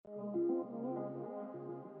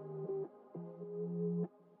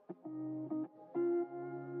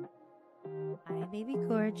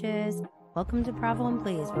gorgeous. Welcome to Bravo and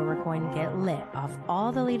Blaze, where we're going to get lit off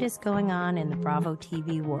all the latest going on in the Bravo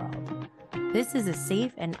TV world. This is a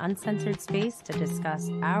safe and uncensored space to discuss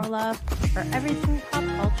our love for everything pop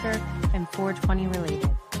culture and 420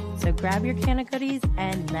 related. So grab your can of goodies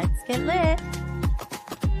and let's get lit.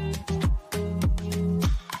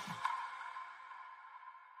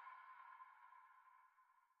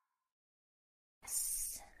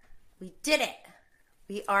 We did it.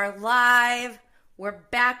 We are live. We're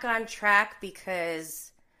back on track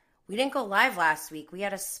because we didn't go live last week. We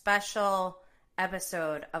had a special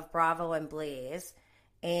episode of Bravo and Blaze,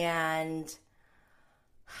 and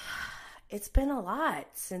it's been a lot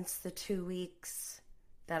since the 2 weeks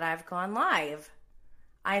that I've gone live.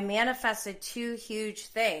 I manifested two huge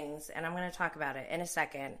things, and I'm going to talk about it in a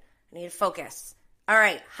second. I need to focus. All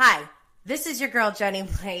right. Hi. This is your girl, Jenny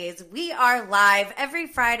Blaze. We are live every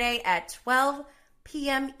Friday at 12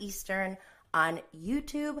 p.m. Eastern on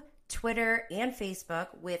YouTube, Twitter, and Facebook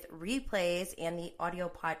with replays and the audio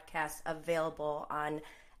podcast available on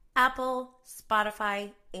Apple,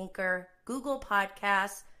 Spotify, Anchor, Google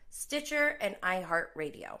Podcasts, Stitcher, and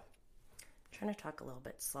iHeartRadio. I'm trying to talk a little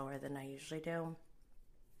bit slower than I usually do.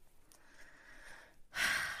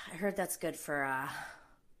 I heard that's good for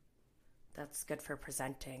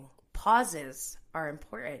presenting. Pauses are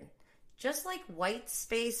important. Just like white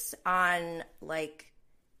space on like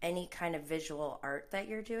any kind of visual art that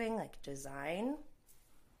you're doing, like design. I'm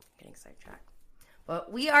getting sidetracked.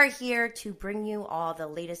 But we are here to bring you all the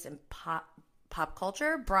latest in pop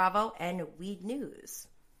culture, Bravo, and weed news.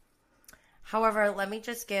 However, let me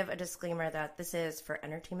just give a disclaimer that this is for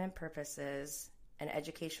entertainment purposes and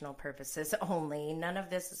educational purposes only. None of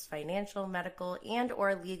this is financial, medical, and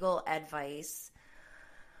or legal advice.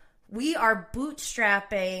 We are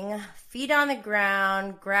bootstrapping, feet on the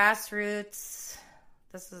ground, grassroots.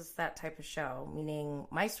 This is that type of show, meaning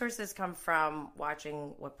my sources come from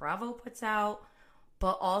watching what Bravo puts out,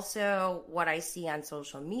 but also what I see on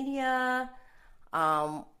social media,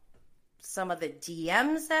 some of the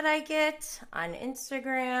DMs that I get on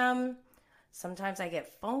Instagram. Sometimes I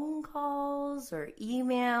get phone calls or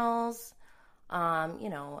emails,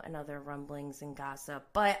 and other rumblings and gossip.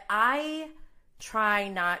 But I try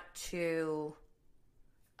not to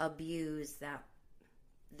abuse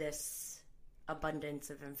this abundance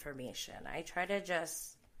of information. I try to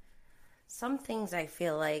some things I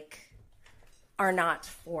feel like are not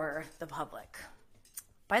for the public.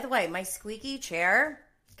 By the way, my squeaky chair,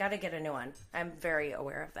 got to get a new one. I'm very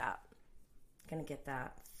aware of that. Gonna get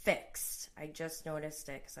that fixed. I just noticed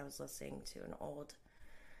it because I was listening to an old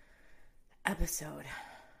episode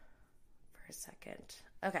for a second.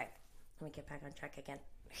 Okay. Let me get back on track again.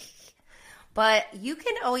 But you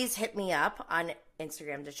can always hit me up on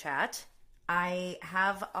Instagram to chat. I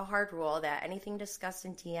have a hard rule that anything discussed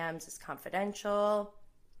in DMs is confidential.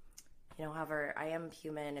 However, I am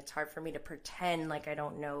human. It's hard for me to pretend like I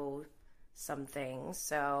don't know some things.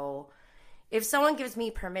 So if someone gives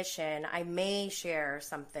me permission, I may share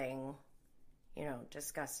something,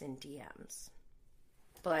 discussed in DMs.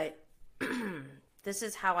 But this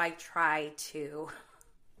is how I try to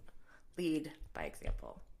lead by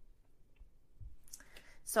example.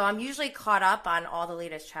 So I'm usually caught up on all the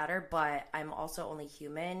latest chatter, but I'm also only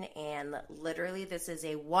human, and literally this is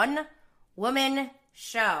a one-woman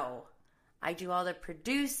show. I do all the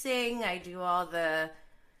producing, I do all the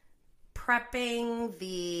prepping,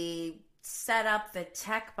 the setup, the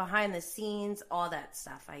tech behind the scenes, all that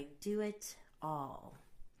stuff. I do it all.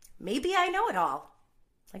 Maybe I know it all,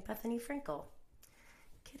 like Bethany Frankel.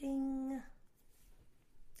 Kidding.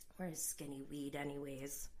 Where is Skinny Weed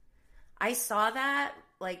anyways? I saw that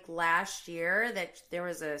like last year that there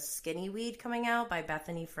was a Skinny Weed coming out by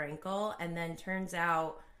Bethany Frankel, and then turns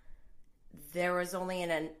out there was only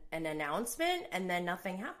an announcement and then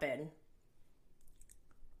nothing happened.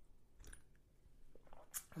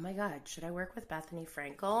 Oh my God, should I work with Bethany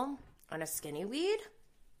Frankel on a Skinny Weed?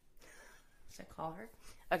 Should I call her?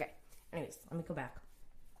 Okay, anyways, let me go back.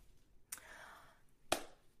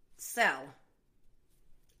 So,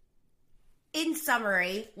 in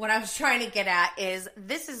summary, what I was trying to get at is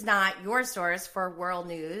this is not your source for world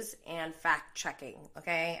news and fact checking,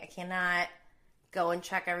 okay? I cannot go and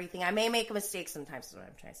check everything. I may make a mistake sometimes is what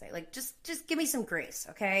I'm trying to say. Like, just give me some grace,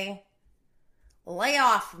 okay? Lay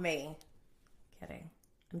off me. Kidding.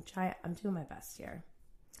 I'm doing my best here.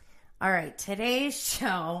 All right, today's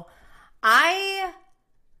show, I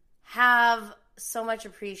have so much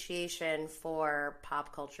appreciation for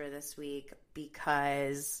pop culture this week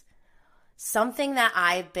because something that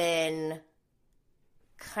I've been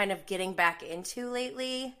kind of getting back into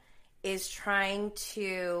lately is trying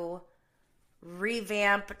to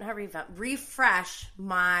refresh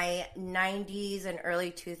my 90s and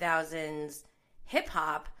early 2000s hip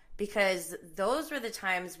hop, because those were the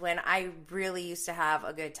times when I really used to have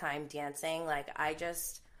a good time dancing. Like, I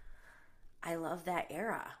love that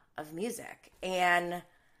era of music. And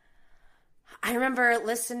I remember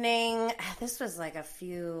listening, this was like a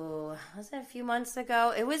few months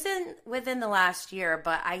ago? It wasn't within the last year,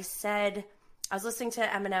 but I was listening to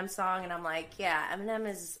an Eminem song and I'm like, yeah, Eminem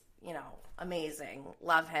is, amazing.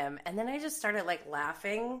 Love him. And then I just started like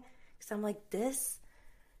laughing because I'm like, this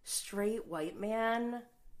straight white man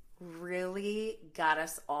really got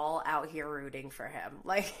us all out here rooting for him.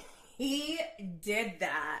 Like, he did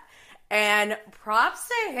that. And props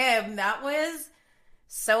to him. That was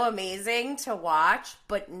so amazing to watch.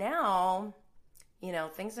 But now,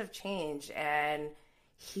 things have changed, and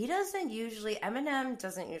Eminem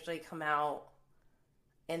doesn't usually come out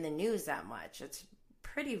in the news that much. It's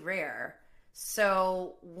pretty rare.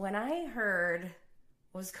 So when I heard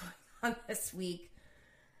what was going on this week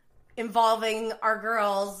involving our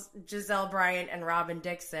girls, Gizelle, Bryant, and Robyn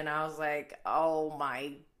Dixon, I was like, oh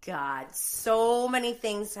my God. So many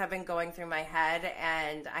things have been going through my head,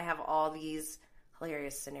 and I have all these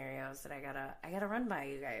hilarious scenarios that I gotta run by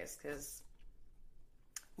you guys, because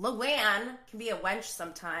Luann can be a wench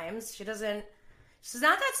sometimes. She's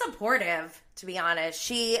not that supportive, to be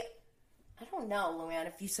honest. I don't know, Luann,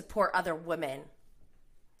 if you support other women.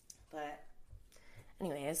 But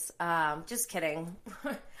anyways, just kidding.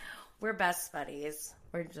 We're best buddies.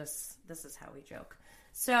 This is how we joke.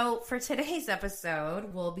 So for today's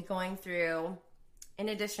episode, we'll be going through, in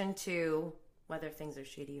addition to whether things are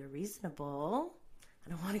shady or reasonable, I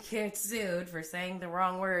don't want to get sued for saying the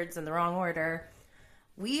wrong words in the wrong order.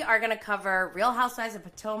 We are going to cover Real Housewives of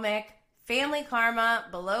Potomac, Family Karma,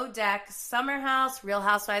 Below Deck, Summer House, Real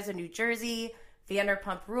Housewives of New Jersey,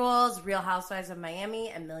 Vanderpump Rules, Real Housewives of Miami,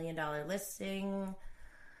 and $1 Million Listing.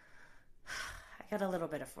 I got a little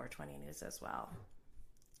bit of 420 news as well.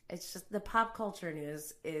 It's just the pop culture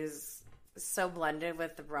news is so blended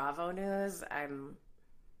with the Bravo news.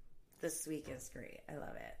 This week is great. I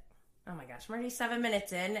love it. Oh my gosh, I'm already 7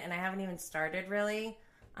 minutes in and I haven't even started really.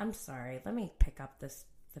 I'm sorry. Let me pick up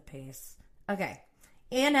the pace. Okay.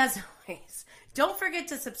 And as always, don't forget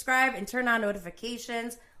to subscribe and turn on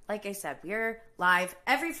notifications. Like I said, we're live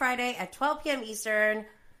every Friday at 12 p.m. Eastern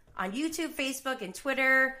on YouTube, Facebook, and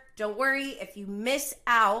Twitter. Don't worry, if you miss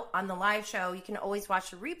out on the live show, you can always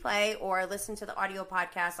watch the replay or listen to the audio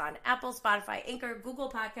podcast on Apple, Spotify, Anchor,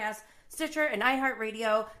 Google Podcasts, Stitcher, and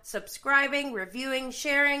iHeartRadio. Subscribing, reviewing,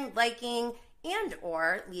 sharing, liking, and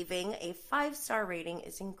or leaving a 5-star rating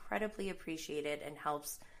is incredibly appreciated and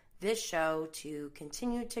helps this show to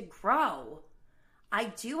continue to grow. I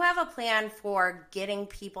do have a plan for getting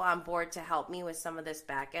people on board to help me with some of this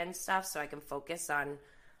back end stuff so I can focus on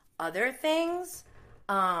other things.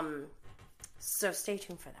 So stay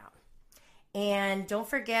tuned for that. And don't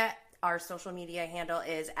forget, our social media handle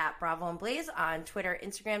is at Bravo and Blaze on Twitter,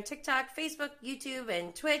 Instagram, TikTok, Facebook, YouTube,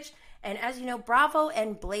 and Twitch. And as you know,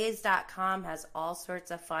 bravoandblaze.com has all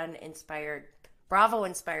sorts of fun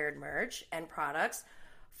Bravo-inspired merch and products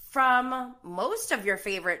from most of your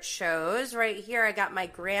favorite shows. Right here, I got my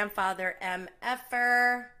Grandfather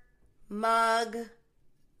MFer mug.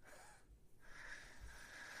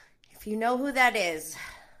 If you know who that is,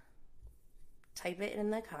 type it in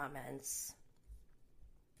the comments.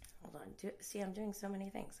 Hold on. See, I'm doing so many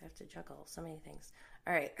things. I have to juggle so many things.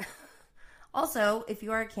 All right. Also, if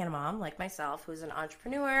you are a Canamom like myself, who's an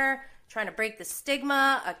entrepreneur, trying to break the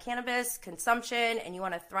stigma of cannabis consumption, and you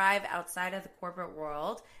want to thrive outside of the corporate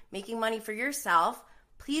world, making money for yourself,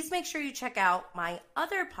 please make sure you check out my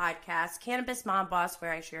other podcast, Cannabis Mom Boss,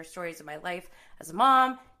 where I share stories of my life as a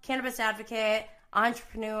mom, cannabis advocate,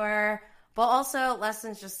 entrepreneur, but also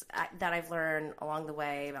lessons just that I've learned along the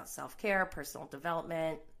way about self-care, personal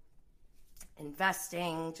development,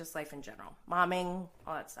 investing, just life in general, momming,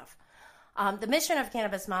 all that stuff. The mission of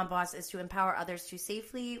Cannabis Mom Boss is to empower others to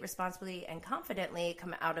safely, responsibly, and confidently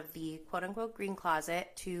come out of the quote-unquote green closet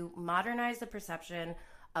to modernize the perception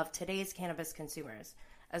of today's cannabis consumers,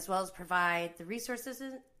 as well as provide the resources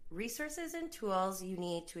and tools you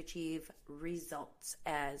need to achieve results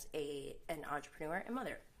as an entrepreneur and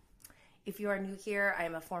mother. If you are new here, I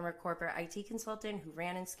am a former corporate IT consultant who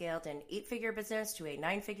ran and scaled an 8-figure business to a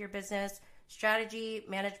 9-figure business. Strategy,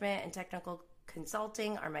 management, and technical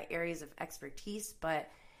consulting are my areas of expertise, but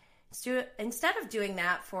instead of doing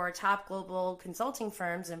that for top global consulting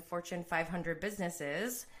firms and Fortune 500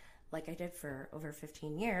 businesses, like I did for over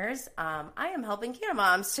 15 years, I am helping Canna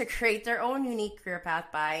Moms to create their own unique career path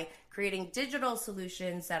by creating digital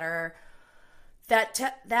solutions that are that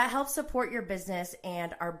helps support your business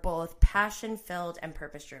and are both passion-filled and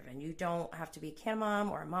purpose-driven. You don't have to be a can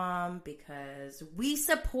mom or a mom because we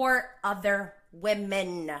support other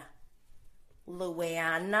women.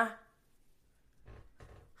 Luann.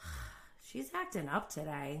 She's acting up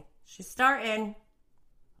today. She's starting.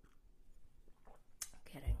 I'm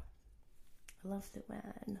kidding. I love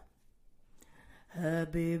Luann.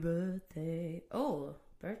 Happy birthday. Oh,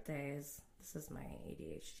 birthdays. This is my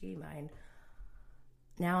ADHD mind.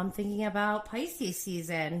 Now I'm thinking about Pisces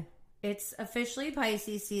season. It's officially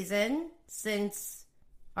Pisces season since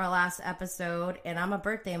our last episode, and I'm a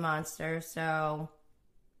birthday monster, so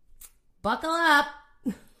buckle up.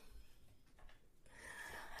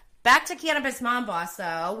 Back to Cannabis Mom Boss,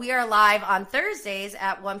 though. We are live on Thursdays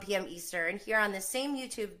at 1 p.m. Eastern here on the same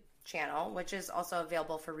YouTube channel, which is also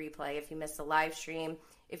available for replay if you missed the live stream.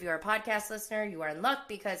 If you're a podcast listener, you are in luck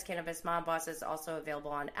because Cannabis Mom Boss is also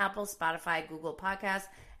available on Apple, Spotify, Google Podcasts,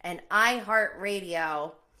 and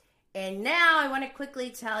iHeartRadio. And now I want to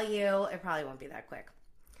quickly tell you, it probably won't be that quick.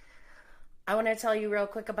 I want to tell you real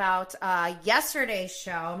quick about yesterday's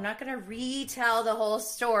show. I'm not going to retell the whole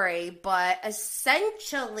story, but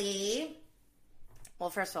essentially, well,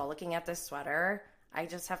 first of all, looking at this sweater, I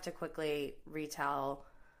just have to quickly retell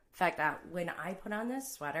the fact that when I put on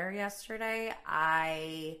this sweater yesterday,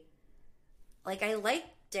 I liked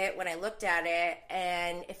it when I looked at it,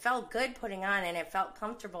 and it felt good putting on, and it felt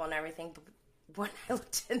comfortable and everything. But when I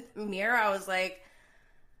looked in the mirror, I was like,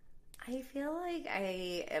 I feel like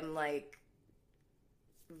I am like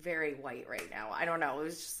very white right now. I don't know. It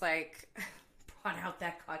was just like brought out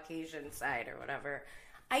that Caucasian side or whatever.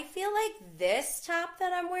 I feel like this top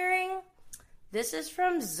that I'm wearing, this is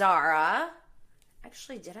from Zara.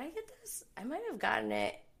 Actually, did I get this? I might have gotten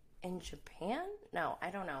it in Japan. No,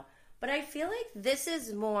 I don't know. But I feel like this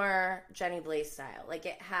is more Jenny Blaze style. Like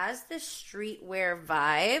it has this streetwear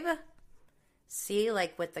vibe. See,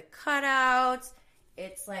 like with the cutouts.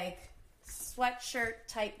 It's like sweatshirt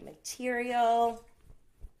type material.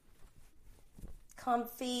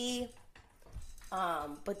 Comfy.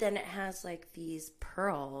 But then it has like these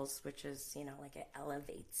pearls, which is, you know, like it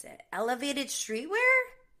elevates it. Elevated streetwear?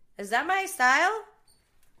 Is that my style?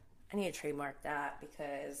 I need to trademark that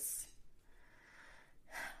because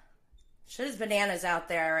shit is bananas out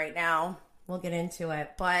there right now. We'll get into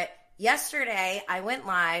it. But yesterday I went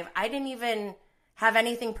live. I didn't even have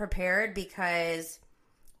anything prepared because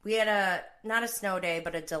we had not a snow day,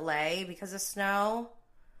 but a delay because of snow.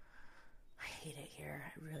 I hate it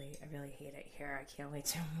here. I really hate it here. I can't wait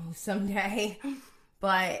to move someday.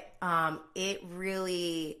 But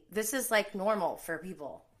this is like normal for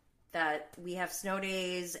people that we have snow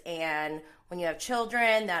days, and when you have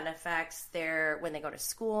children, that affects when they go to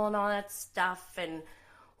school and all that stuff and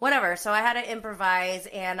whatever. So I had to improvise,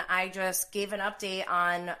 and I just gave an update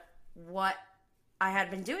on what I had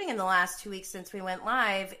been doing in the last 2 weeks since we went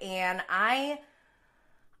live, and I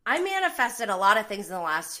manifested a lot of things in the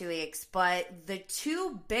last 2 weeks, but the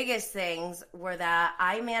two biggest things were that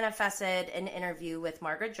I manifested an interview with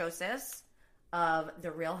Margaret Joseph of the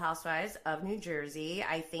Real Housewives of New Jersey.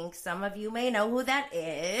 I think some of you may know who that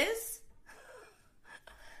is.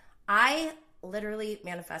 I literally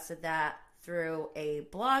manifested that through a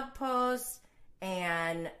blog post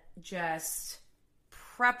and just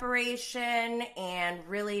preparation and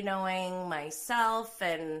really knowing myself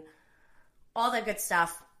and all the good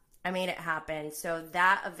stuff. I made it happen. So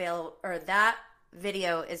that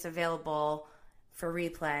video is available for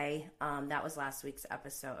replay. That was last week's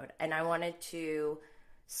episode. And I wanted to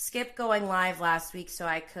skip going live last week so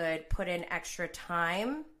I could put in extra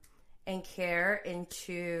time and care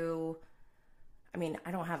into,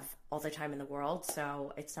 I don't have all the time in the world,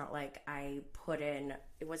 so it's not like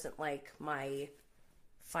it wasn't like my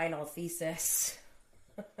final thesis,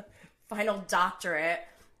 final doctorate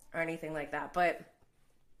or anything like that. But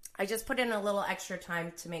I just put in a little extra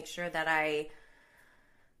time to make sure that I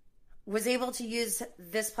was able to use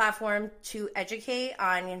this platform to educate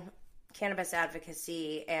on cannabis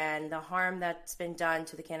advocacy and the harm that's been done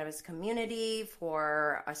to the cannabis community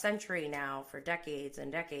for a century now, for decades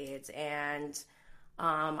and decades. And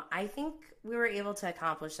I think we were able to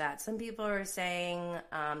accomplish that. Some people were saying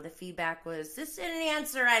the feedback was, this didn't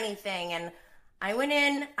answer anything. And I went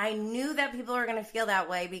in, I knew that people were going to feel that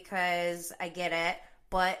way because I get it.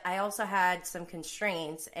 But I also had some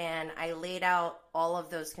constraints, and I laid out all of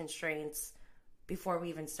those constraints before we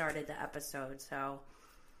even started the episode. So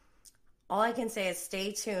all I can say is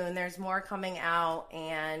stay tuned. There's more coming out,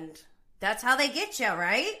 and that's how they get you,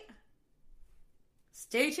 right?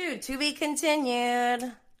 Stay tuned. To be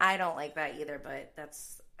continued. I don't like that either, but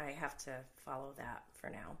I have to follow that for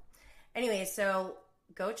now. Anyway, so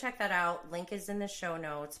go check that out. Link is in the show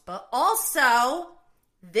notes. But also,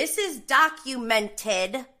 this is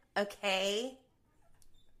documented, okay?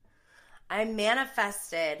 I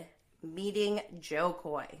manifested meeting Joe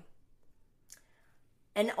Coy.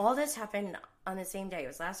 And all this happened on the same day. It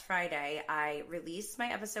was last Friday. I released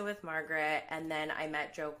my episode with Margaret, and then I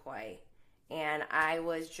met Joe Coy. And I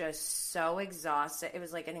was just so exhausted. It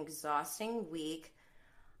was like an exhausting week.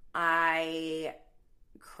 I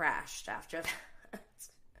crashed after that.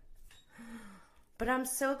 But I'm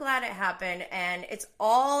so glad it happened. And it's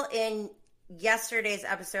all in yesterday's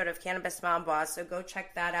episode of Cannabis Mom Boss. So go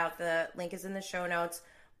check that out. The link is in the show notes.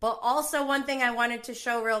 But also one thing I wanted to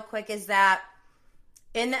show real quick is that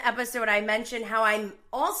in the episode I mentioned how I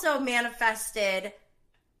also manifested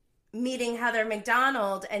meeting Heather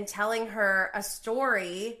McDonald and telling her a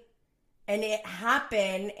story, and it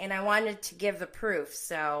happened, and I wanted to give the proof.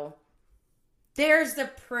 So there's the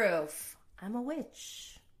proof. I'm a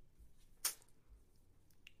witch.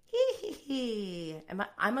 Hee hee hee.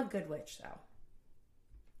 I'm a good witch, though.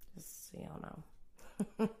 Just so y'all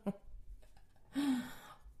know.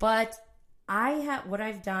 But what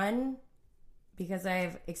I've done, because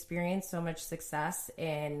I've experienced so much success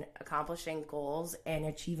in accomplishing goals and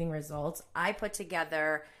achieving results, I put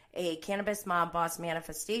together a Cannabis Mom Boss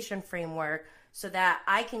manifestation framework so that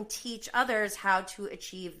I can teach others how to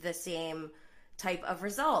achieve the same type of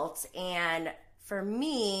results. And for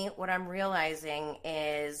me, what I'm realizing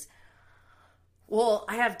is, well,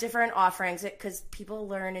 I have different offerings because people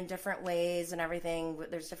learn in different ways and everything.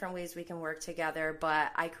 There's different ways we can work together,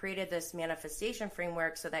 but I created this manifestation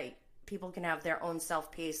framework so that people can have their own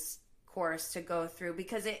self-paced course to go through,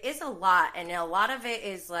 because it is a lot, and a lot of it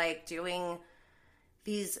is like doing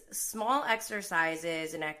these small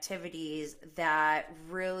exercises and activities that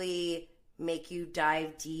really make you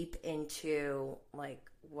dive deep into like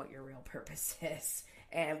what your real purpose is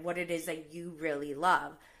and what it is that you really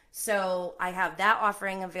love. So I have that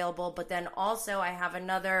offering available, but then also I have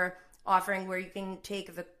another offering where you can take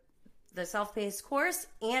the self-paced course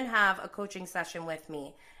and have a coaching session with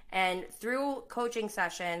me. And through coaching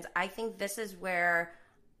sessions, I think this is where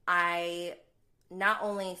I not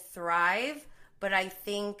only thrive, but I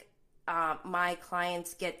think my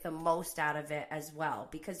clients get the most out of it as well.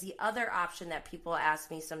 Because the other option that people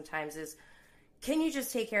ask me sometimes is, can you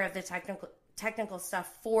just take care of the technical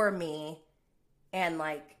stuff for me and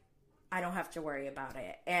like I don't have to worry about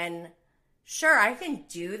it? And sure, I can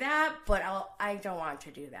do that, but I don't want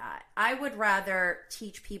to do that. I would rather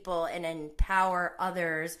teach people and empower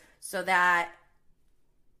others so that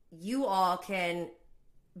you all can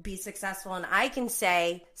be successful. And I can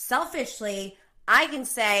say, selfishly, I can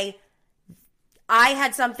say, I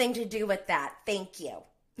had something to do with that. Thank you.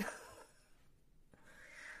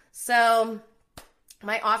 So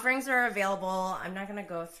my offerings are available. I'm not going to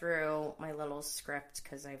go through my little script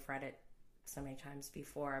because I've read it so many times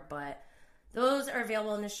before, but those are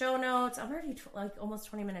available in the show notes. I'm already almost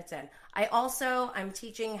 20 minutes in. I'm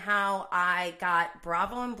teaching how I got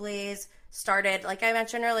Bravo and Blaze started, like I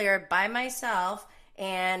mentioned earlier, by myself,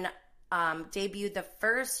 and debuted the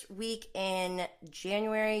first week in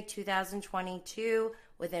January 2022.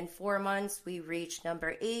 Within 4 months, we reached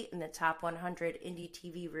number 8 in the top 100 indie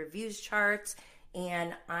TV reviews charts.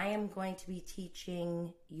 And I am going to be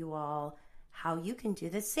teaching you all how you can do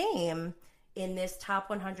the same in this Top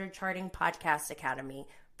 100 Charting Podcast Academy.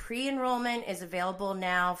 Pre-enrollment is available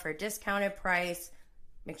now for a discounted price.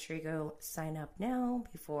 Make sure you go sign up now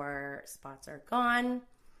before spots are gone.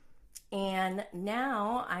 And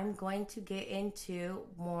now I'm going to get into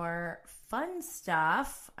more fun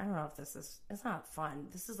stuff. I don't know if it's not fun.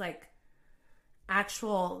 This is like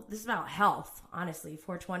this is about health, honestly,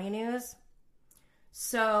 420 news.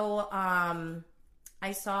 So,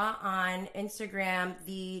 I saw on Instagram,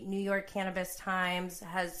 the New York Cannabis Times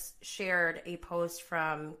has shared a post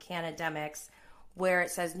from Cannademics where it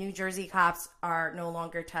says New Jersey cops are no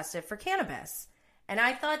longer tested for cannabis. And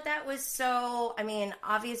I thought that was so,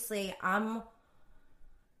 obviously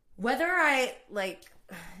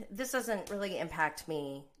this doesn't really impact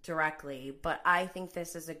me directly, but I think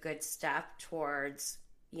this is a good step towards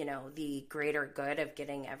the greater good of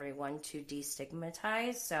getting everyone to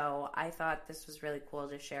destigmatize. So I thought this was really cool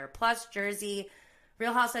to share. Plus,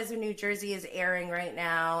 Real Housewives of New Jersey is airing right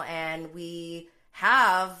now, and we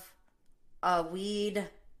have a weed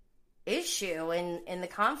issue in the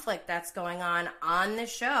conflict that's going on the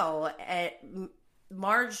show.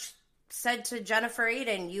 Marge said to Jennifer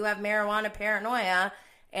Aiden, "You have marijuana paranoia,"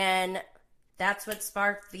 and that's what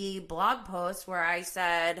sparked the blog post where I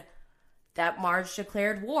said that Marge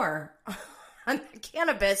declared war on the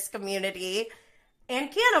cannabis community. and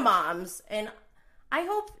Canna Moms. And I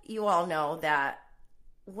hope you all know that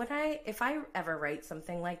if I ever write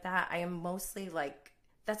something like that, I am mostly like,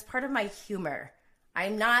 that's part of my humor.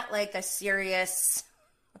 I'm not like a serious,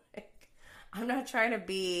 like, I'm not trying to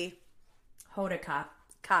be Hoda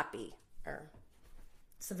Copy or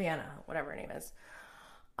Savannah, whatever her name is.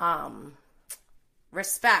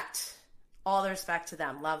 Respect, all the respect to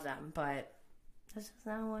them, love them, but that's just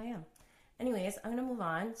not who I am. Anyways, I'm going to move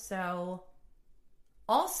on. So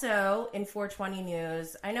also in 420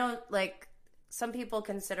 news, I know like some people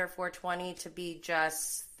consider 420 to be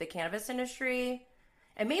just the cannabis industry.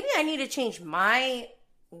 And maybe I need to change my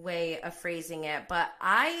way of phrasing it, but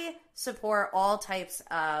I support all types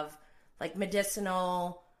of like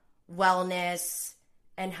medicinal wellness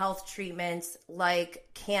and health treatments like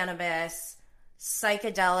cannabis,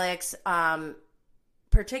 psychedelics,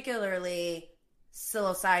 particularly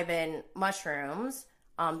psilocybin mushrooms.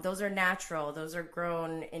 Those are natural. Those are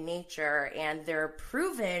grown in nature, and they're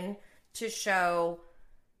proven to show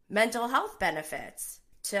mental health benefits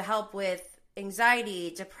to help with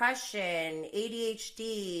anxiety, depression,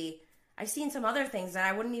 ADHD. I've seen some other things that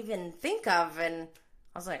I wouldn't even think of, and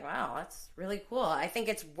I was like, wow, that's really cool. I think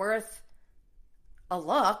it's worth a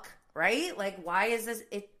look, right? Like, why is this?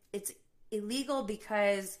 It's illegal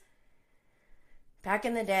because back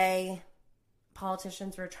in the day,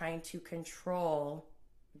 politicians were trying to control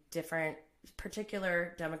different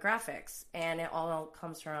particular demographics, and it all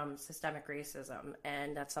comes from systemic racism,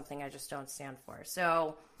 and that's something I just don't stand for.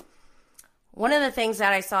 So one of the things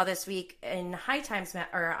that I saw this week in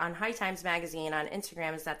on High Times magazine on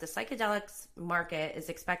Instagram is that the psychedelics market is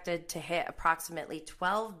expected to hit approximately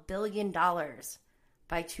 $12 billion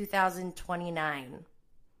by 2029.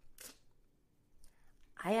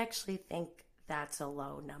 I actually think that's a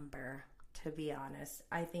low number, to be honest.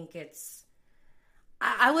 I think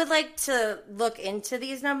I would like to look into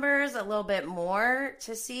these numbers a little bit more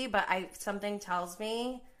to see, but something tells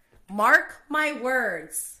me, mark my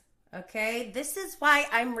words, okay? This is why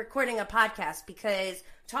I'm recording a podcast, because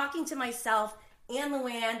talking to myself and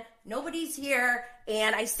Luann, nobody's here,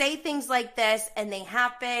 and I say things like this, and they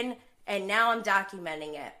happen, and now I'm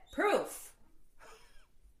documenting it. Proof.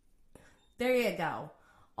 There you go.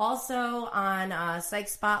 Also on Psych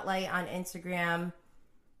Spotlight on Instagram,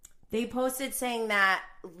 they posted saying that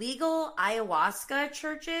legal ayahuasca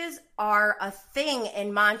churches are a thing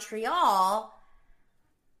in Montreal.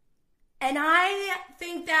 And I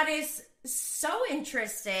think that is so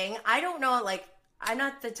interesting. I don't know, like, I'm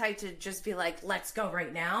not the type to just be like, let's go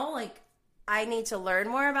right now. Like, I need to learn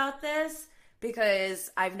more about this because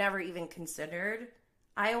I've never even considered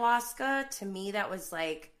ayahuasca. To me, that was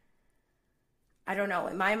like, I don't know.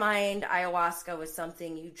 In my mind, ayahuasca was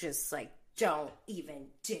something you just like don't even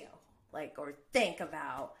do, like, or think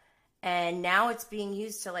about. And now it's being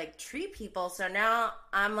used to like treat people. So now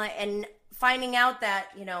I'm like, and finding out that,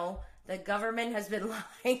 you know, the government has been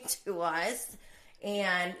lying to us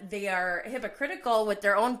and they are hypocritical with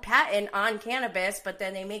their own patent on cannabis, but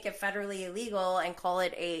then they make it federally illegal and call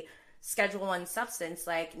it a Schedule I substance.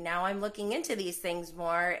 Like, now I'm looking into these things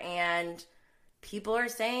more, and people are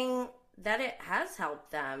saying that it has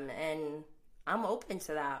helped them, and I'm open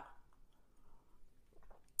to that.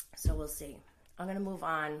 So we'll see. I'm going to move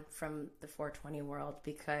on from the 420 world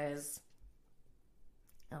because,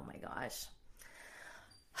 oh my gosh.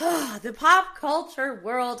 The pop culture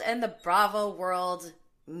world and the Bravo world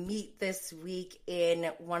meet this week in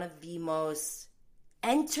one of the most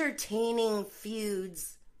entertaining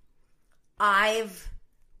feuds I've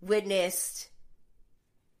witnessed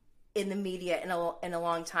in the media in a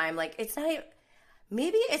long time. Like, it's not,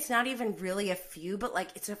 maybe it's not even really a feud, but like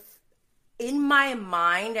in my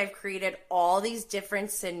mind, I've created all these different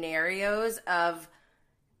scenarios of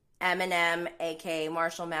Eminem, aka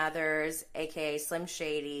Marshall Mathers, aka Slim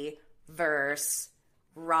Shady, versus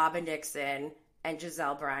Robyn Dixon and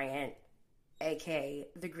Gizelle Bryant, aka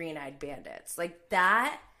the Green Eyed Bandits. Like,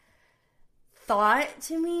 that thought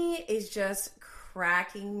to me is just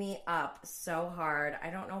cracking me up so hard.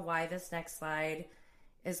 I don't know why this next slide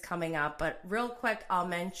is coming up, but real quick, I'll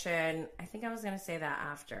mention, I think I was going to say that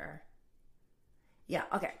after. Yeah,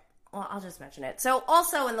 okay. Well, I'll just mention it. So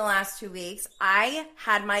also in the last 2 weeks, I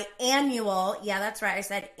had my annual, yeah, that's right, I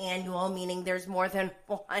said annual, meaning there's more than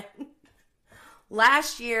one.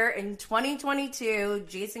 Last year in 2022,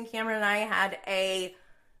 Jason Cameron and I had a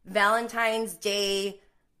Valentine's Day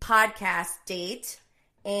podcast date,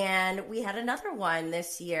 and we had another one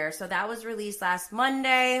this year. So that was released last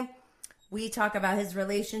Monday. We talk about his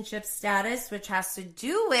relationship status, which has to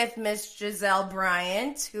do with Miss Gizelle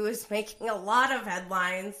Bryant, who is making a lot of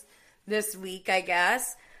headlines this week, I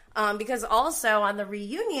guess. Because also on the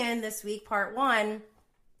reunion this week, part 1,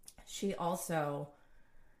 she also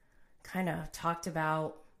kind of talked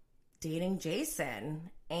about dating Jason.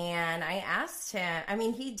 And I asked him, I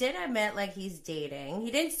mean, he did admit like he's dating.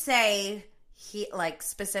 He didn't say like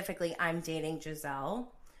specifically I'm dating Gizelle,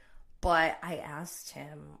 but I asked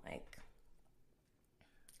him like,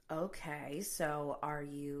 okay, so are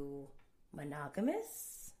you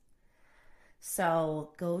monogamous?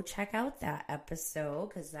 So go check out that episode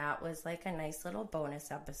because that was like a nice little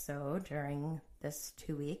bonus episode during this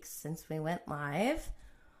 2 weeks since we went live.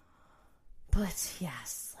 But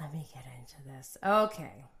yes, let me get into this.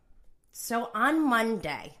 Okay. So on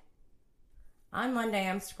Monday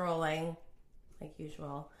I'm scrolling like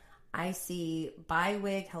usual. I see Buy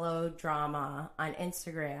Wig Hello Drama on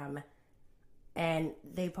Instagram. And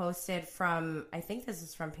they posted from, I think this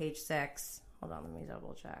is from page 6. Hold on, let me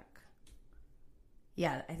double check.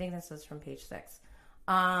 Yeah, I think this is from page 6.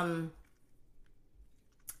 Eminem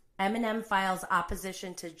files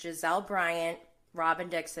opposition to Gizelle Bryant, Robyn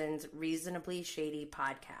Dixon's Reasonably Shady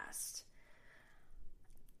podcast.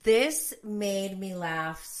 This made me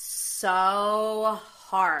laugh so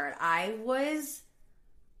hard. I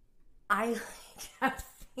kept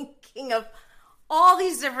thinking of all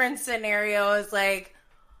these different scenarios, like,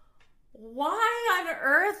 why on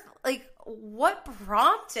earth, like, what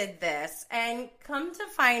prompted this? And come to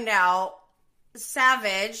find out,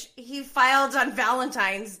 Savage, he filed on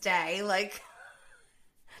Valentine's Day, like,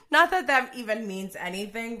 not that that even means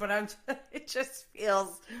anything, but it just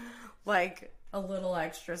feels like a little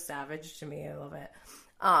extra savage to me a little bit.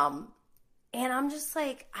 And I'm just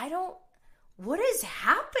like, what is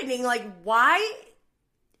happening? Like, why?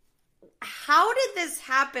 How did this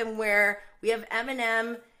happen where we have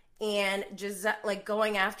Eminem and Gizelle, like,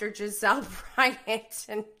 going after Gizelle Bryant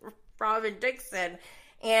and Robyn Dixon?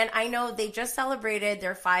 And I know they just celebrated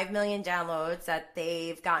their 5 million downloads that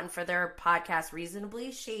they've gotten for their podcast,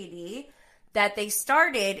 Reasonably Shady, that they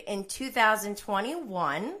started in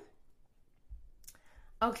 2021.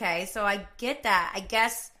 Okay, so I get that. I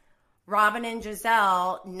guess Robyn and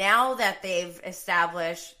Gizelle, now that they've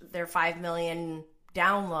established their 5 million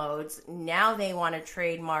downloads, now they want to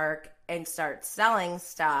trademark and start selling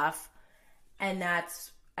stuff. And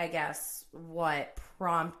that's, I guess, what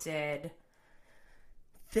prompted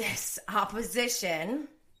this opposition.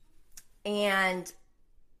 And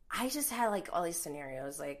I just had like all these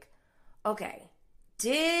scenarios like, okay,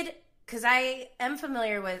 because I am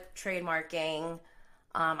familiar with trademarking.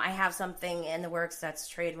 I have something in the works that's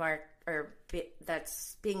trademark or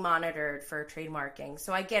that's being monitored for trademarking.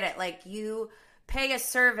 So I get it. Like, you pay a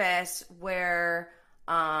service where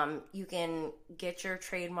you can get your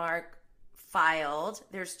trademark filed.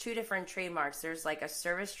 There's 2 different trademarks. There's like a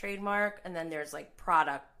service trademark, and then there's like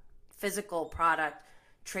physical product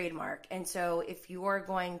trademark. And so if you are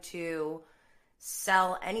going to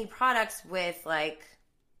sell any products with like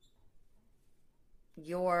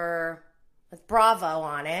with Bravo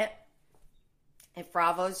on it, if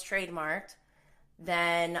Bravo's trademarked,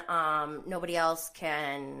 then nobody else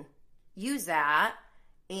can use that.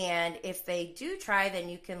 And if they do try, then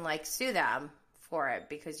you can like sue them for it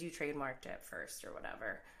because you trademarked it first or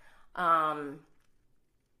whatever.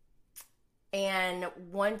 And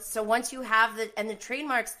once you have the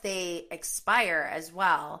trademarks, they expire as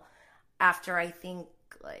well after, I think,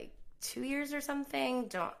 like 2 years or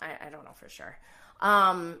something. I don't know for sure.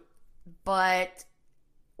 But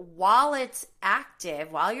while it's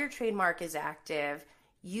active, while your trademark is active,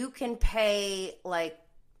 you can pay like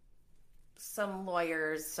some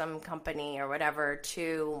lawyers, some company or whatever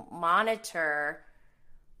to monitor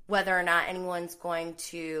whether or not anyone's going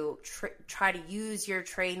to try to use your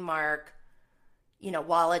trademark,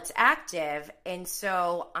 while it's active. And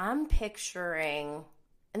so I'm picturing,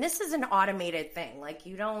 and this is an automated thing, like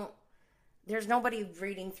there's nobody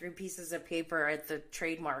reading through pieces of paper at the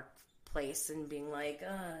trademark place and being like,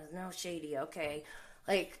 no, Shady, okay.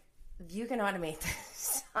 Like, you can automate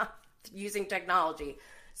this using technology.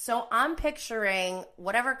 So I'm picturing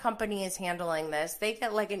whatever company is handling this, they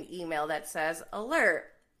get like an email that says, alert,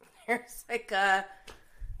 there's like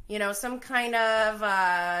some kind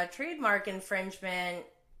of trademark infringement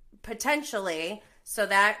potentially. So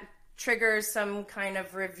that triggers some kind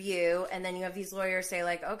of review. And then you have these lawyers say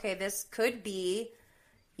like, okay, this could be,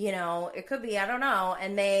 it could be, I don't know.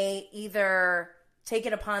 And they either take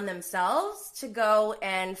it upon themselves to go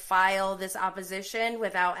and file this opposition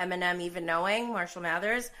without Eminem even knowing, Marshall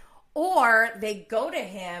Mathers, or they go to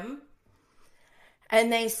him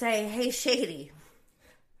and they say, hey, Shady.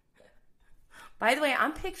 By the way,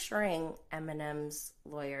 I'm picturing Eminem's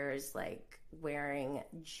lawyers like wearing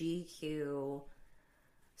GQ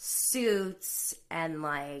suits and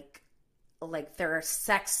like they're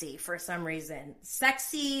sexy for some reason.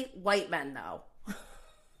 Sexy white men though.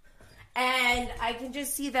 And I can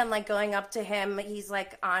just see them like going up to him. He's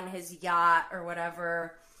like on his yacht or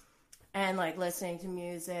whatever and like listening to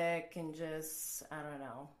music and just, I don't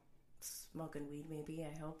know, smoking weed maybe,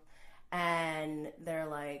 I hope. And they're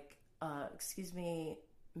like, excuse me,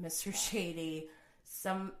 Mr. Shady,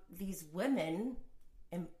 these women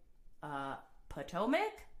in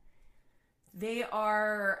Potomac, they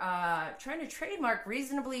are trying to trademark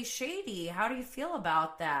reasonably shady. How do you feel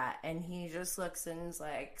about that? And he just looks and is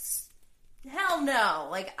like, hell no.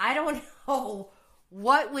 Like, I don't know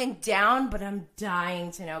what went down, but I'm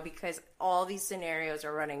dying to know because all these scenarios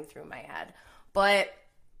are running through my head. But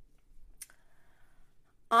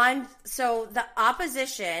so the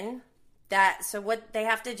opposition so what they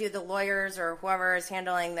have to do, the lawyers or whoever is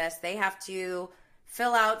handling this, they have to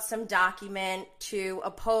fill out some document to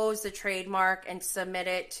oppose the trademark and submit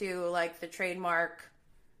it to like the trademark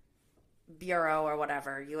bureau or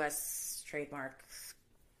whatever, U.S. trademark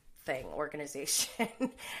thing, organization.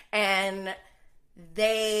 And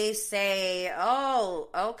they say, oh,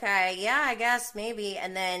 okay, yeah, I guess maybe.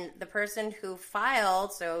 And then the person who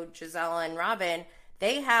filed, so Gizelle and Robyn,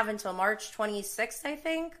 they have until March 26th, I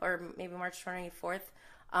think, or maybe March 24th,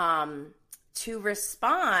 to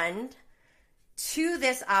respond to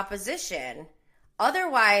this opposition.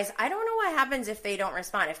 Otherwise, I don't know what happens if they don't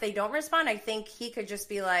respond. If they don't respond, I think he could just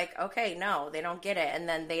be like, okay, no, they don't get it, and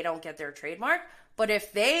then they don't get their trademark. But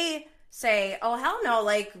if they say, oh, hell no,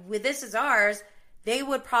 like, this is ours, they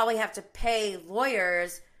would probably have to pay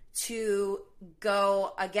lawyers to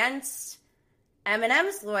go against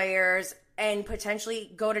Eminem's lawyers and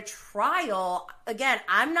potentially go to trial. Again,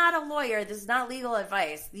 I'm not a lawyer. This is not legal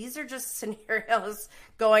advice. These are just scenarios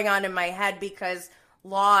going on in my head because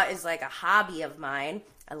law is like a hobby of mine.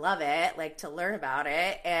 I love it, like to learn about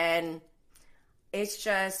it. And it's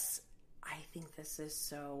just, I think this is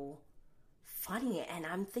so funny. And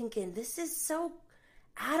I'm thinking, this is so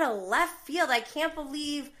out of left field. I can't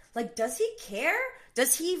believe, like, does he care?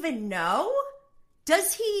 Does he even know?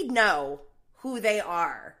 Does he know who they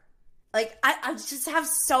are? Like, I just have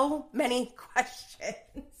so many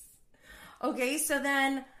questions. Okay, so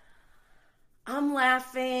then I'm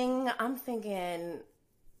laughing. I'm thinking,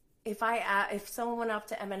 if someone went up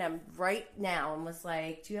to Eminem right now and was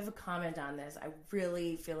like, do you have a comment on this? I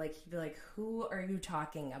really feel like he'd be like, who are you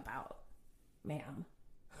talking about, ma'am?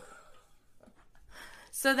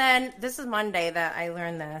 So then, this is Monday that I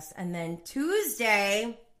learned this. And then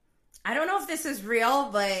Tuesday, I don't know if this is real,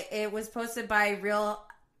 but it was posted by Real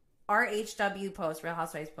RHW post, Real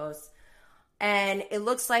Housewives post. And it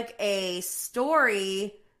looks like a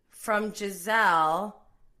story from Gizelle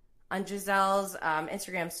on Gizelle's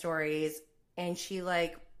Instagram stories. And she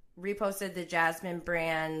like reposted the Jasmine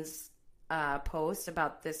Brand's post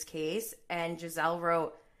about this case. And Gizelle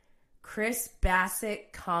wrote, Chris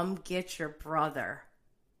Bassett, come get your brother.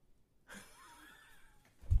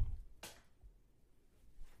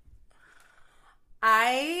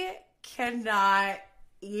 I cannot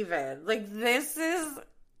even. Like, this is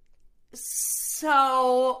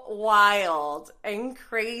so wild and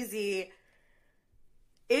crazy.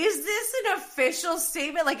 Is this an official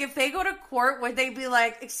statement? Like, if they go to court, would they be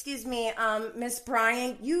like, excuse me, Miss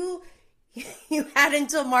Bryant, you had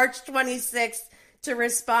until March 26th to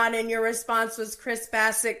respond, and your response was, Chris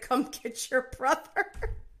Bassett, come get your brother.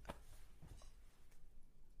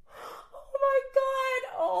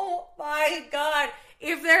 Oh my God.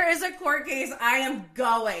 If there is a court case, I am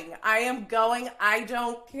going. I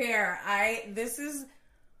don't care. This is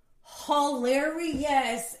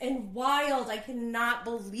hilarious and wild. I cannot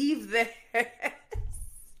believe this.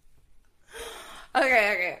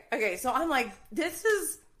 Okay. So I'm like,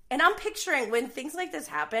 and I'm picturing when things like this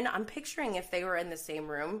happen, I'm picturing if they were in the same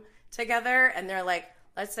room together and they're like,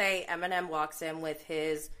 let's say Eminem walks in with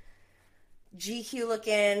his GQ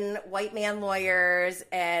looking white man lawyers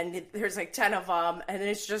and there's like 10 of them and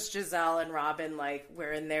it's just Gizelle and Robyn like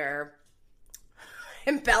wearing their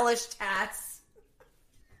embellished hats.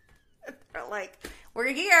 They're like, we're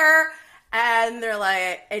here. And they're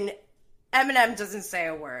like, and Eminem doesn't say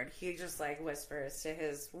a word. He just like whispers to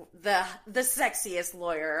the sexiest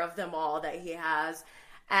lawyer of them all that he has.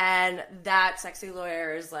 And that sexy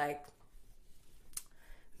lawyer is like,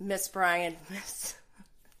 Miss Bryant,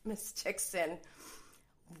 Miss Dixon,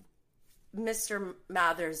 Mr.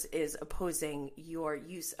 Mathers is opposing your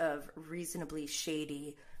use of reasonably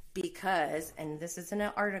shady because, and this is in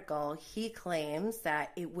an article, he claims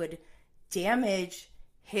that it would damage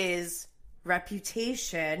his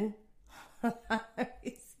reputation.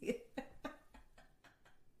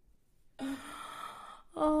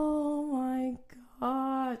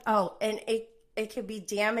 it could be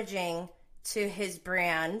damaging to his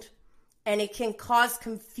brand, and it can cause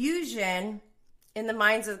confusion in the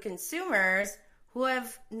minds of consumers who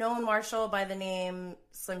have known Marshall by the name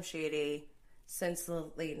Slim Shady since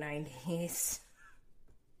the late 90s.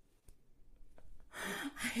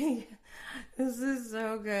 This is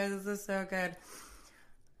so good.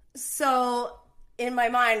 So, in my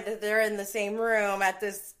mind, they're in the same room at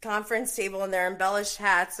this conference table in their embellished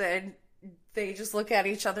hats, and they just look at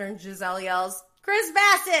each other, and Gizelle yells, "Chris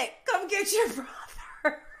Bassett, come get your brother."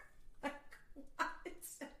 Like, what?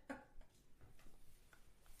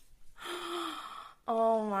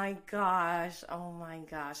 Oh my gosh.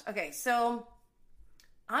 Okay, so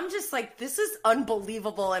I'm just like, this is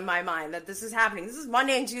unbelievable in my mind that this is happening. This is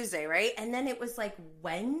Monday and Tuesday, right? And then it was like,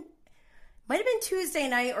 when? Might have been Tuesday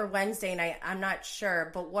night or Wednesday night. I'm not sure.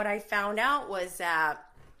 But what I found out was that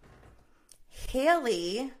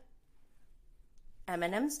Haley,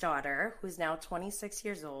 Eminem's daughter, who's now 26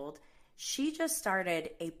 years old, she just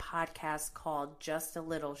started a podcast called Just a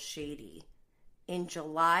Little Shady in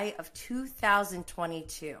July of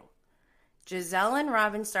 2022. Gizelle and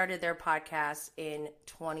Robyn started their podcast in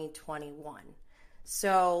 2021.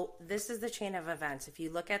 So this is the chain of events. If you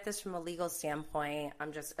look at this from a legal standpoint,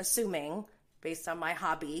 I'm just assuming, based on my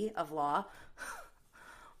hobby of law,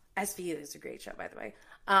 SVU is a great show, by the way,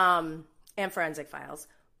 and Forensic Files,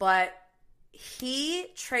 but he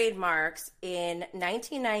trademarks in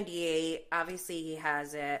 1998. Obviously, he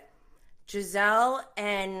has it. Gizelle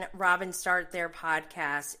and Robyn start their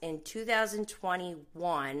podcast in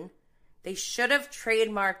 2021. They should have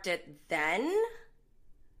trademarked it then.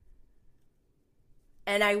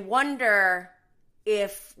 And I wonder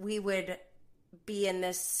if we would be in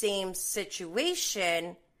this same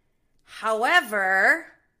situation. However,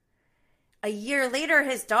 a year later,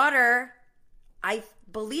 his daughter, I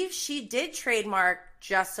believe she did trademark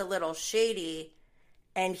Just a Little Shady,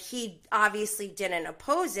 and he obviously didn't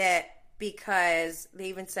oppose it because they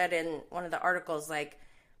even said in one of the articles, like,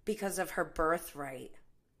 because of her birthright,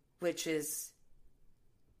 which is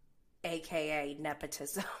AKA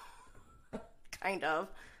nepotism. Kind of.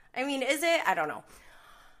 I mean, is it? I don't know.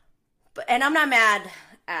 But, and I'm not mad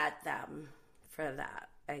at them for that,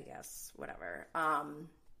 I guess. Whatever.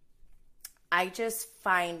 I just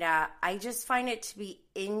find it to be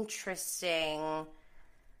interesting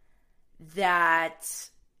that,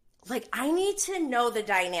 like, I need to know the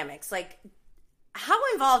dynamics. Like, how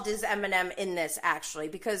involved is Eminem in this, actually?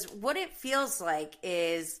 Because what it feels like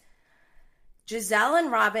is Gizelle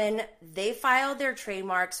and Robyn, they filed their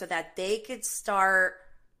trademark so that they could start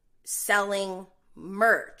selling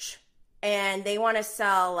merch. And they want to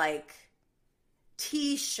sell, like,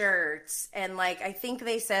 T-shirts and, like, I think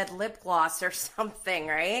they said lip gloss or something,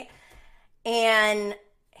 right? And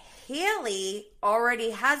Haley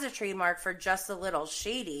already has a trademark for Just a Little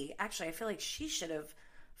Shady. Actually, I feel like she should have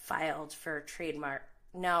filed for a trademark.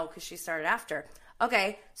 No, because she started after.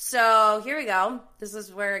 Okay, so here we go. This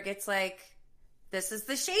is where it gets, like, this is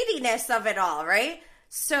the shadiness of it all, right?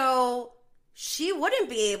 So she wouldn't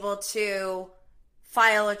be able to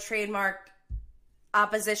file a trademark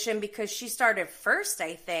opposition because she started first,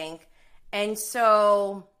 I think. And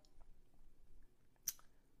so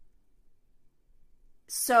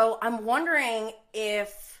I'm wondering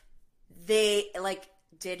if they, like,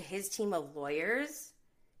 did his team of lawyers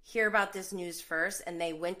hear about this news first and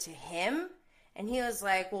they went to him and he was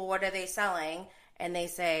like, well, what are they selling? And they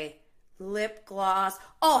say, lip gloss.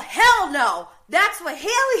 Oh, hell no. That's what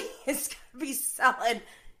Haley is going to be selling.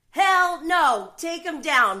 Hell no. Take them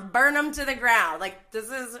down. Burn them to the ground. Like, this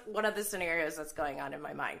is one of the scenarios that's going on in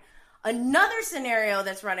my mind. Another scenario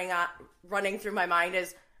that's running through my mind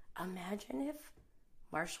is, imagine if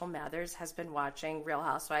Marshall Mathers has been watching Real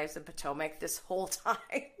Housewives of Potomac this whole time.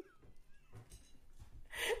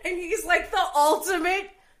 And he's like the ultimate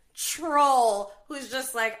troll who's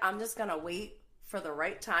just like, I'm just going to wait for the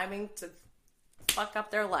right timing to fuck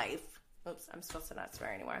up their life. Oops, I'm supposed to not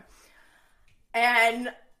swear anymore.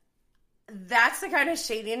 And that's the kind of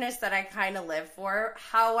shadiness that I kind of live for.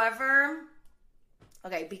 However,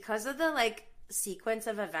 okay, because of the, like, sequence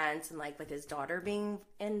of events and, like, with his daughter being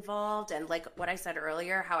involved and, like, what I said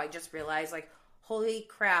earlier, how I just realized, like, holy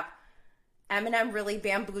crap, Eminem really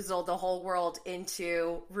bamboozled the whole world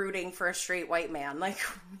into rooting for a straight white man. Like,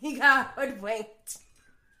 we got hoodwinked.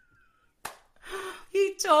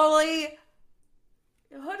 He totally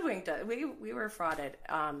hoodwinked us. We were frauded,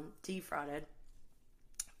 defrauded.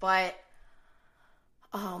 But,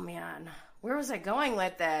 oh man, where was I going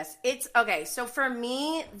with this? It's, okay, so for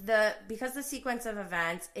me, because the sequence of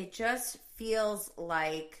events, it just feels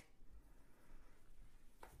like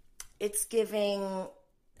it's giving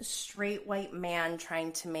straight white man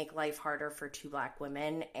trying to make life harder for two black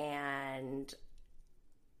women, and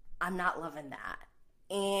I'm not loving that.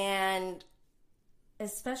 And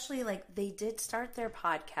especially, like, they did start their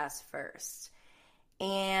podcast first.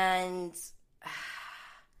 And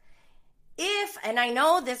and I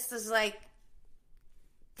know this is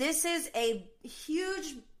a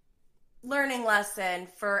huge learning lesson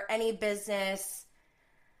for any business.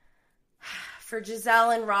 For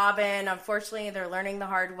Gizelle and Robyn, unfortunately, they're learning the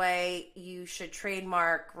hard way. You should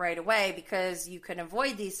trademark right away because you can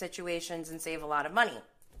avoid these situations and save a lot of money.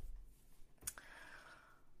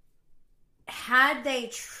 Had they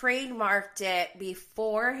trademarked it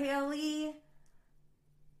before Haley,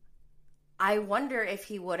 I wonder if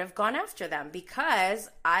he would have gone after them, because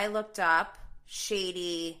I looked up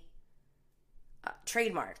Shady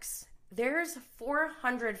trademarks. There's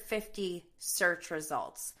 450 search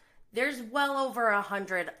results. There's well over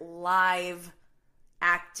 100 live,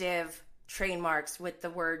 active trademarks with the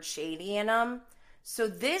word shady in them. So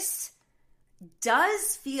this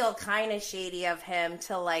does feel kind of shady of him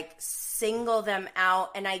to, like, single them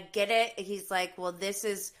out. And I get it. He's like, well, this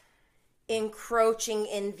is encroaching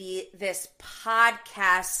in this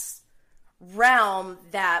podcast realm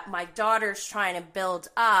that my daughter's trying to build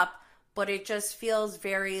up. But it just feels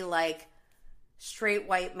very, like, straight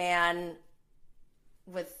white man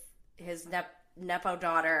with his Nepo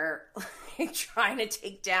daughter trying to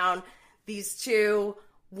take down these two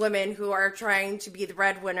women who are trying to be the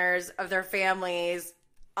breadwinners of their families,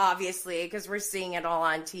 obviously, because we're seeing it all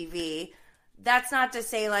on TV. That's not to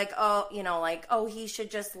say, like, he should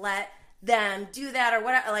just let them do that or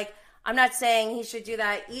whatever. Like, I'm not saying he should do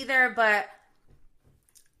that either, but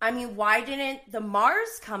I mean, why didn't the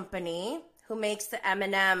Mars company, who makes the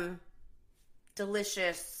Eminem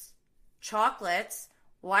delicious chocolates,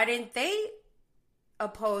 why didn't they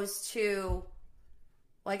oppose to,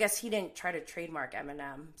 well, I guess he didn't try to trademark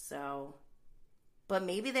Eminem, so, but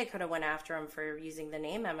maybe they could have went after him for using the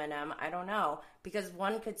name Eminem. I don't know, because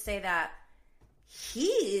one could say that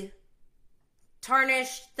he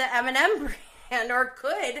tarnished the Eminem brand, or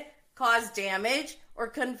could cause damage or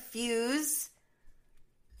confuse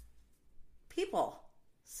people.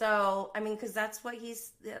 So, I mean, because that's what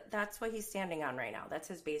he's standing on right now. That's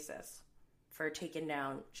his basis for taking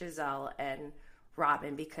down Gizelle and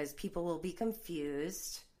Robyn, because people will be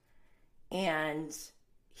confused and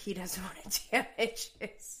he doesn't want to damage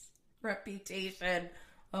his reputation.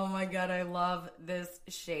 Oh my God, I love this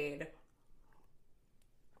shade.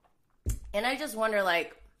 And I just wonder,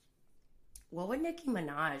 like, what would Nicki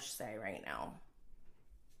Minaj say right now?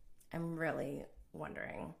 I'm really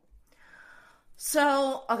wondering.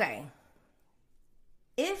 So, okay.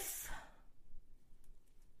 If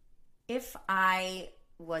I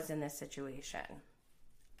was in this situation,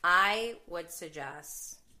 I would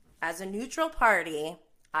suggest, as a neutral party,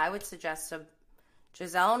 I would suggest to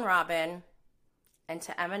Gizelle and Robyn and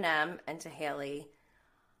to Eminem and to Haley,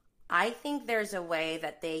 I think there's a way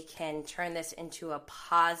that they can turn this into a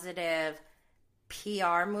positive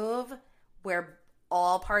PR move where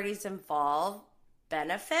all parties involved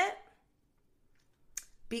benefit.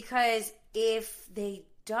 Because if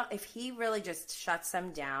he really just shuts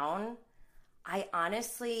them down, I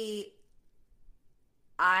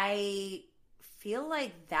feel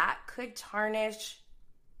like that could tarnish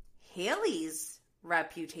Haley's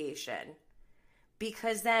reputation.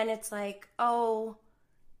 Because then it's like, oh,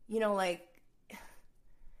 like,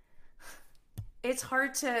 it's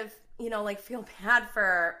hard to, feel bad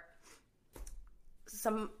for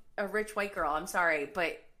a rich white girl. I'm sorry,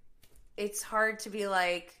 but it's hard to be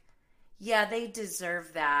like, yeah, they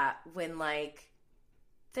deserve that when, like,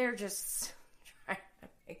 they're just trying to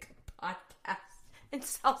make a podcast and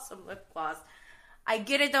sell some lip gloss. I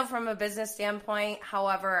get it, though, from a business standpoint.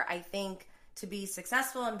 However, I think to be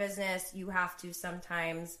successful in business, you have to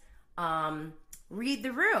sometimes read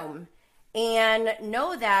the room and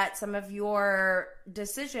know that some of your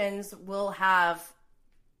decisions will have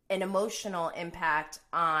an emotional impact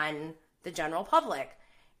on the general public.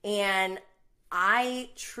 And I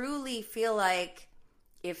truly feel like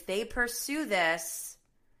if they pursue this,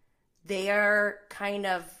 they are kind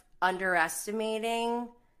of underestimating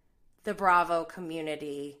the Bravo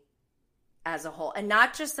community as a whole. And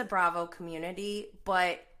not just the Bravo community,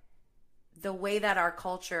 but the way that our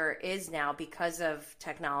culture is now because of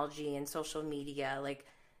technology and social media. Like,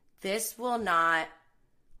 this will not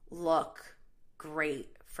look great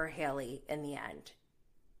for Haley in the end,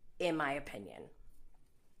 in my opinion.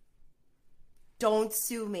 Don't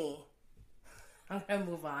sue me. I'm going to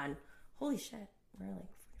move on. Holy shit. We're like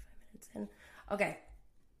 45 minutes in. Okay.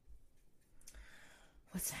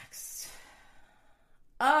 What's next?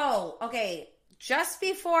 Oh, okay. Just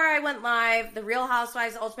before I went live, the Real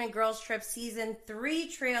Housewives Ultimate Girls Trip Season 3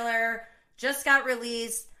 trailer just got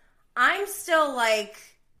released. I'm still, like,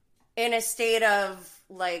 in a state of,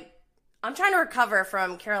 like, I'm trying to recover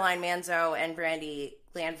from Caroline Manzo and Brandy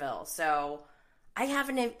Glanville. So I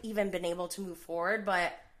haven't even been able to move forward,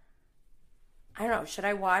 but I don't know. Should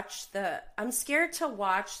I watch I'm scared to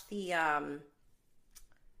watch the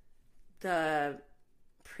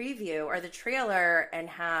preview or the trailer and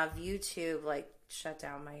have YouTube like shut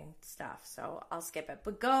down my stuff. So I'll skip it.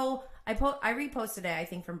 But I reposted it, I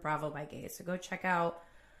think, from Bravo by Gay. So go check out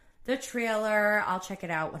the trailer. I'll check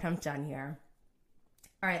it out when I'm done here.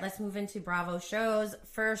 All right, let's move into Bravo shows.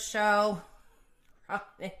 First show, Robyn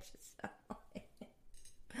and Gizelle.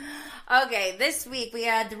 Okay, this week we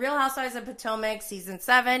had The Real Housewives of Potomac, Season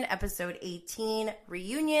 7, Episode 18,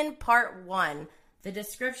 Reunion, Part 1. The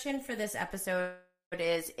description for this episode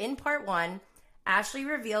is, in Part 1, Ashley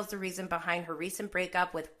reveals the reason behind her recent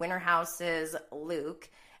breakup with Winterhouse's Luke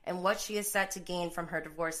and what she is set to gain from her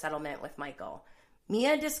divorce settlement with Michael.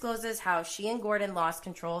 Mia discloses how she and Gordon lost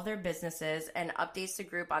control of their businesses and updates the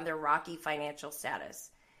group on their rocky financial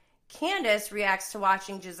status. Candace reacts to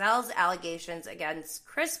watching Gizelle's allegations against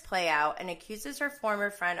Chris play out and accuses her former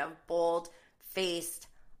friend of bold-faced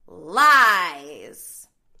lies.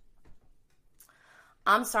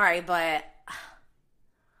 I'm sorry, but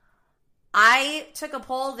I took a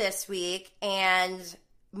poll this week and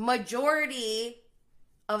majority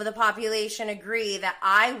of the population agree that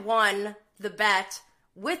I won the bet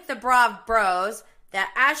with the Brav Bros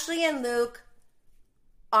that Ashley and Luke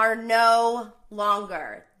are no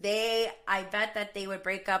longer. I bet that they would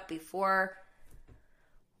break up before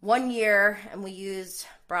 1 year, and we used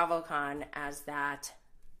BravoCon as that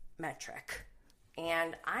metric.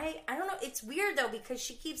 And I don't know, it's weird though, because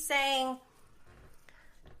she keeps saying,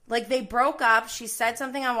 like, they broke up, she said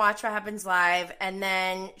something on Watch What Happens Live, and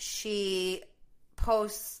then she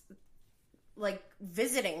posts, like,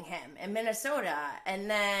 visiting him in Minnesota, and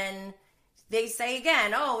then they say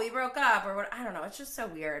again, oh, we broke up, or what, I don't know, it's just so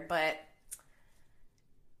weird, but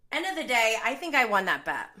end of the day, I think I won that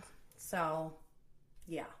bet. So,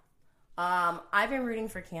 yeah. I've been rooting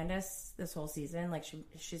for Candace this whole season, like,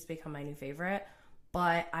 she's become my new favorite,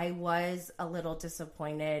 but I was a little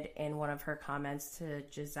disappointed in one of her comments to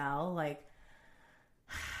Gizelle, like,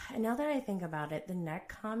 and now that I think about it, the neck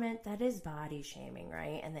comment, that is body shaming,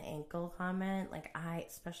 right? And the ankle comment, like,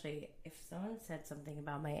 especially if someone said something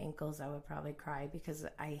about my ankles, I would probably cry because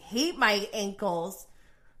I hate my ankles.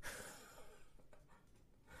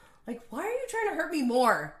 Like, why are you trying to hurt me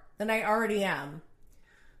more than I already am?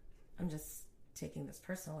 I'm just taking this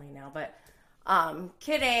personally now, but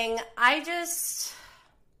kidding. I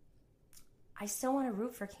still want to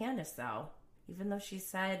root for Candace, though, even though she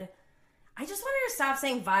said, I just want her to stop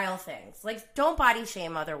saying vile things. Like, don't body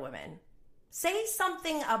shame other women. Say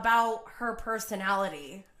something about her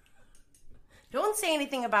personality. Don't say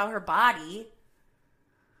anything about her body.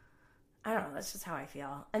 I don't know. That's just how I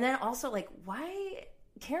feel. And then also, like, why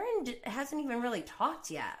Karen hasn't even really talked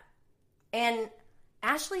yet. And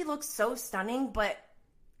Ashley looks so stunning, but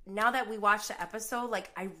now that we watched the episode, like,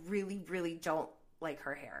 I really, really don't like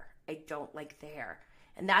her hair. I don't like the hair.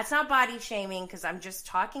 And that's not body shaming, because I'm just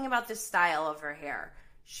talking about the style of her hair.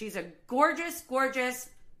 She's a gorgeous, gorgeous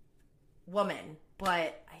woman,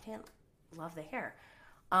 but I didn't love the hair.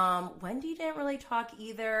 Wendy didn't really talk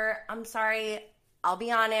either. I'm sorry. I'll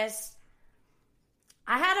be honest.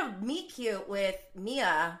 I had a meet cute with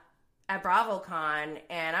Mia at BravoCon,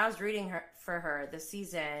 and I was rooting for her this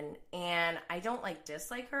season, and I don't, like,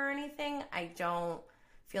 dislike her or anything. I don't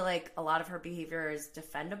feel like a lot of her behavior is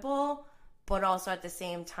defendable, but also at the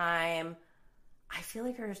same time, I feel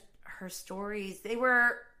like her stories, they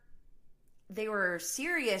were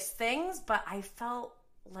serious things, but I felt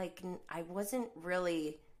like I wasn't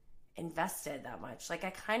really invested that much. Like, I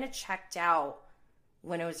kind of checked out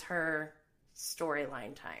when it was her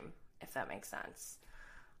storyline time, if that makes sense.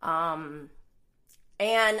 And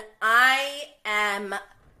I am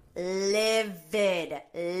livid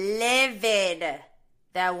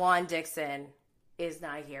that Juan Dixon is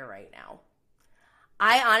not here right now.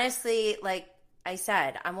 I honestly, like I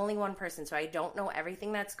said, I'm only one person, so I don't know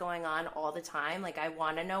everything that's going on all the time. Like, I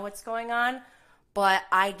want to know what's going on, but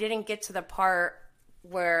I didn't get to the part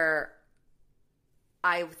where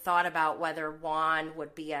I thought about whether Juan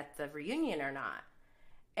would be at the reunion or not.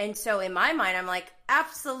 And so in my mind, I'm like,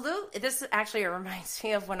 absolutely. This actually reminds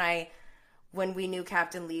me of when we knew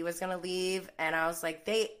Captain Lee was going to leave, and I was like,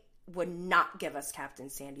 they would not give us Captain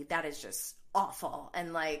Sandy. That is just awful.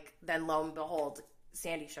 And, like, then lo and behold,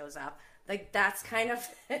 Sandy shows up. Like, that's kind of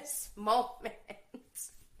this moment.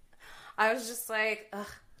 I was just like, ugh.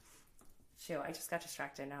 Shoot, I just got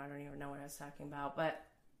distracted now. I don't even know what I was talking about, but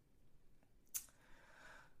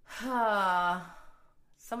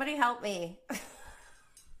somebody help me.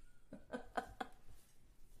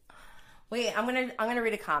 Wait, I'm gonna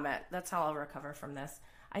read a comment. That's how I'll recover from this.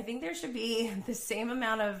 I think there should be the same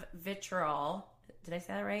amount of vitriol, did I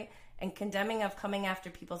say that right? And condemning of coming after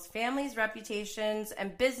people's families, reputations,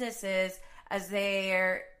 and businesses as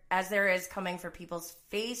there is coming for people's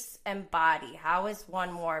face and body. How is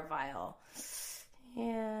one more vile?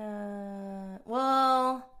 Yeah.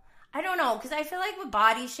 Well, I don't know, because I feel like with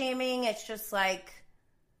body shaming, it's just like,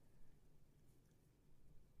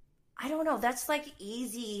 I don't know. That's like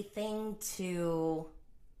easy thing to,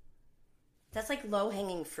 that's like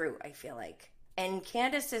low-hanging fruit, I feel like. And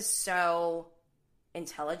Candace is so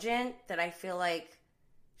intelligent that I feel like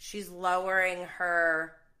she's lowering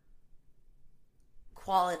her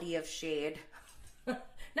quality of shade.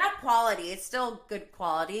 Not quality, it's still good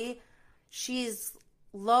quality. She's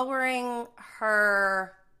lowering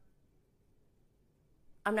her,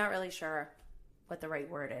 I'm not really sure what the right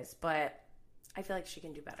word is, but I feel like she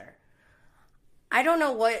can do better. I don't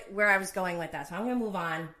know where I was going with that, so I'm going to move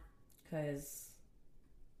on because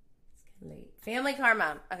it's getting late. Family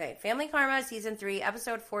Karma. Okay, Family Karma, Season 3,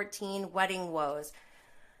 Episode 14, Wedding Woes.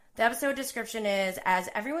 The episode description is, as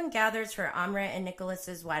everyone gathers for Amrit and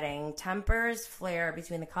Nicholas's wedding, tempers flare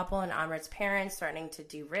between the couple and Amrit's parents, threatening to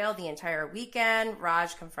derail the entire weekend.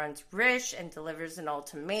 Raj confronts Rish and delivers an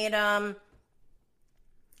ultimatum.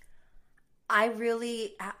 I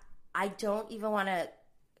don't even want to,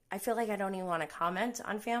 I feel like I don't even want to comment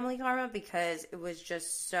on Family Karma because it was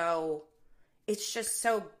just so, it's just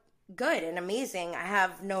so good and amazing. I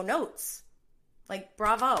have no notes. Like,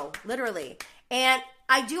 bravo, literally. And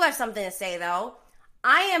I do have something to say, though.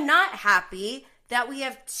 I am not happy that we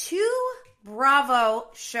have 2 Bravo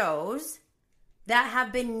shows that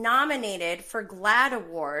have been nominated for GLAAD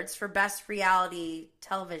Awards for Best Reality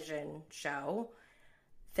Television Show.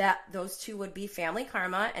 That those 2 would be Family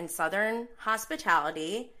Karma and Southern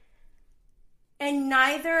Hospitality. And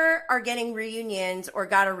neither are getting reunions or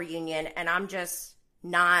got a reunion. And I'm just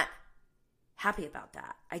not happy about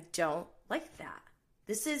that. I don't like that.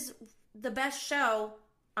 This is the best show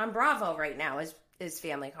on Bravo right now is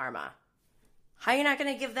Family Karma. How are you not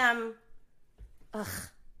going to give them a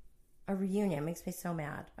reunion? It makes me so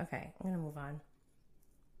mad. Okay, I'm going to move on.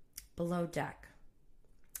 Below Deck.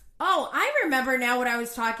 Oh, I remember now what I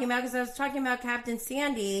was talking about because I was talking about Captain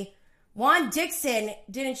Sandy. Juan Dixon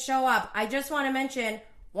didn't show up. I just want to mention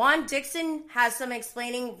Juan Dixon has some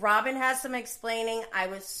explaining. Robyn has some explaining. I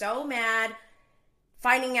was so mad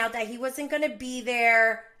finding out that he wasn't going to be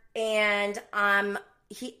there. And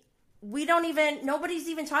nobody's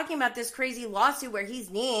even talking about this crazy lawsuit where he's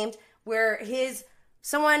named, where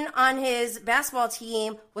someone on his basketball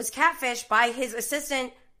team was catfished by his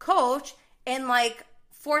assistant coach and like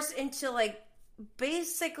forced into like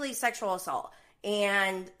basically sexual assault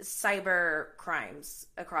and cyber crimes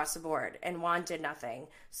across the board. And Juan did nothing.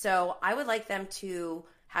 So I would like them to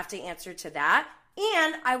have to answer to that.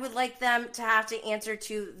 And I would like them to have to answer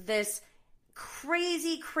to this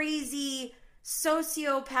crazy,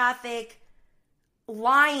 sociopathic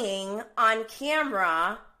lying on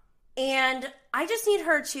camera. And I just need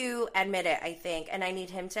her to admit it, I think. And I need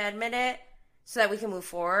him to admit it so that we can move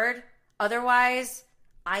forward. Otherwise,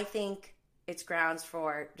 I think it's grounds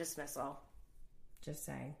for dismissal. Just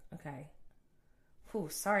saying. Okay. Whew,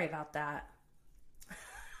 sorry about that.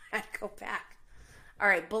 I had to go back. All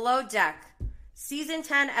right, Below Deck. Season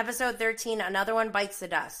 10, Episode 13, Another One Bites the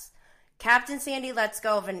Dust. Captain Sandy lets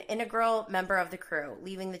go of an integral member of the crew,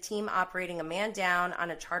 leaving the team operating a man down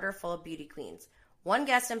on a charter full of beauty queens. One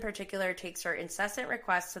guest in particular takes her incessant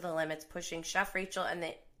requests to the limits, pushing Chef Rachel and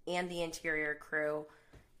the interior crew, ...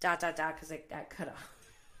 because that could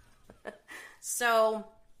have. So,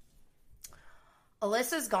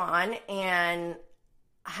 Alyssa's gone, and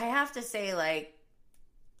I have to say, like,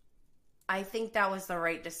 I think that was the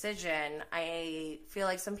right decision. I feel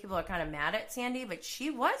like some people are kind of mad at Sandy, but she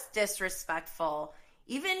was disrespectful.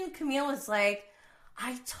 Even Camille was like,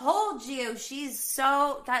 I told you, she's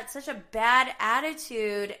got such a bad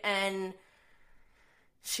attitude. And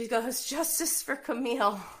she goes, justice for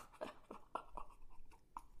Camille.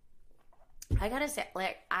 I gotta say,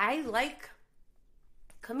 like, I like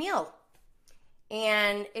Camille.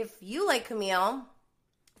 And if you like Camille,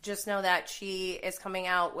 just know that she is coming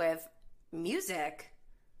out with music,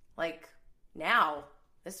 like, now,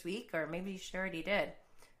 this week, or maybe she already did.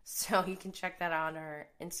 So you can check that out on her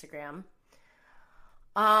Instagram.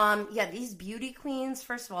 Yeah, these beauty queens,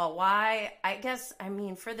 first of all, why?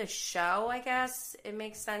 For the show, I guess it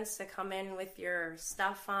makes sense to come in with your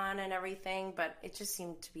stuff on and everything, but it just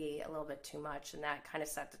seemed to be a little bit too much, and that kind of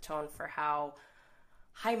set the tone for how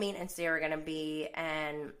high maintenance they were going to be.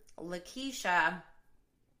 And Lakeisha,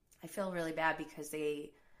 I feel really bad because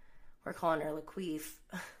they were calling her Laqueef,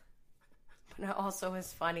 but it also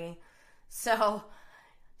was funny. So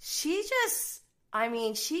she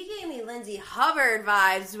gave me Lindsay Hubbard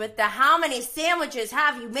vibes with the how many sandwiches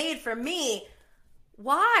have you made for me?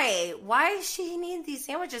 Why? Why does she need these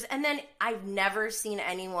sandwiches? And then I've never seen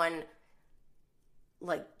anyone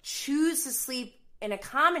like choose to sleep in a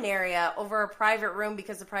common area over a private room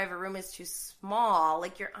because the private room is too small.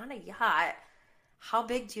 Like, you're on a yacht. How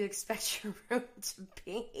big do you expect your room to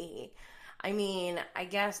be? I mean, I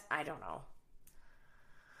guess, I don't know.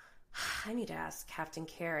 I need to ask Captain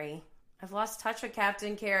Carey. I've lost touch with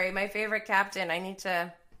Captain Carey, my favorite captain. I need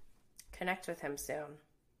to connect with him soon.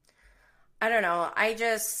 I don't know.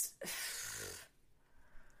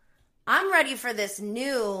 I'm ready for this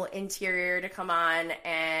new interior to come on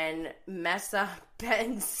and mess up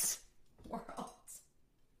Ben's world.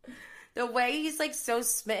 The way he's like so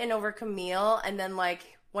smitten over Camille, and then like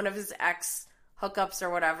one of his ex hookups or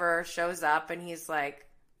whatever shows up and he's like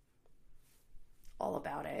all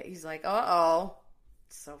about it. He's like, uh-oh.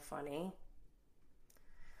 So funny.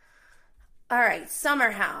 All right,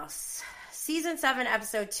 Summer House. Season 7,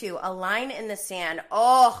 episode 2, A Line in the Sand.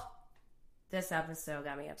 Oh, this episode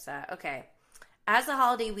got me upset. Okay. As the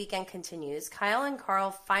holiday weekend continues, Kyle and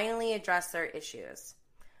Carl finally address their issues.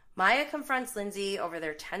 Maya confronts Lindsay over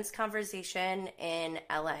their tense conversation in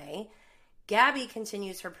LA. Gabby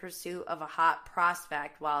continues her pursuit of a hot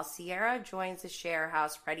prospect while Sierra joins the share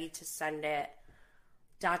house ready to send it. ...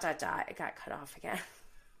 It got cut off again.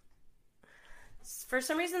 For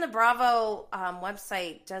some reason, the Bravo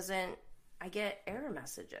website doesn't... I get error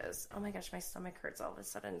messages. Oh my gosh, my stomach hurts all of a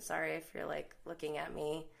sudden. Sorry if you're like looking at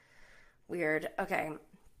me weird. Okay.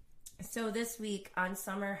 So this week on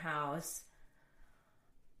Summer House,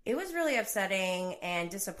 it was really upsetting and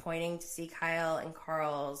disappointing to see Kyle and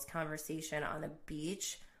Carl's conversation on the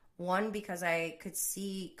beach. One, because I could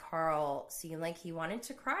see Carl seem like he wanted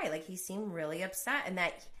to cry. Like, he seemed really upset. And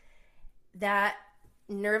that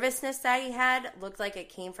nervousness that he had looked like it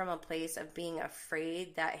came from a place of being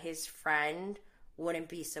afraid that his friend wouldn't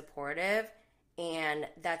be supportive. And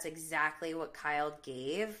that's exactly what Kyle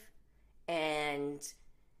gave. And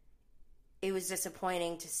it was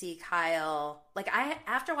disappointing to see Kyle, like,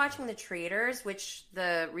 after watching The Traitors, which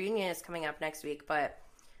the reunion is coming up next week, but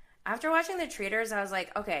after watching The Traitors, I was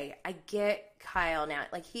like, okay, I get Kyle now.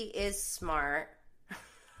 Like, he is smart.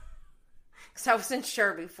 Because I wasn't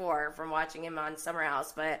sure before from watching him on Summer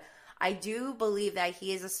House, but I do believe that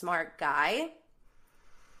he is a smart guy.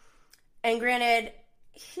 And granted,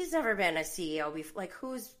 he's never been a CEO before.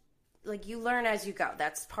 Like, you learn as you go.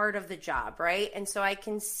 That's part of the job, right? And so I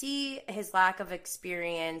can see his lack of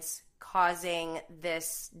experience causing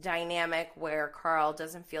this dynamic where Carl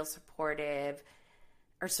doesn't feel supported,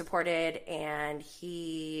 and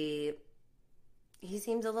he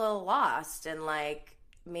seems a little lost, and like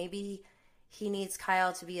maybe he needs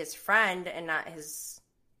Kyle to be his friend and not his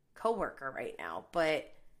coworker right now.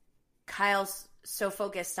 But Kyle's so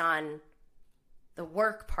focused on the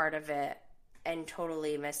work part of it and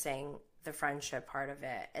totally missing the friendship part of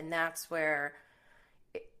it. And that's where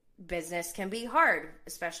business can be hard,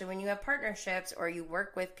 especially when you have partnerships or you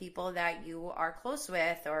work with people that you are close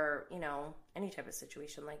with, or, you know, any type of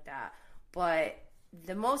situation like that. But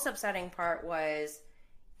the most upsetting part was,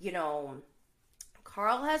 you know,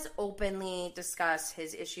 Carl has openly discussed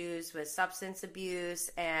his issues with substance abuse,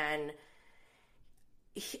 and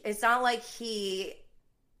it's not like he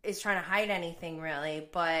is trying to hide anything really,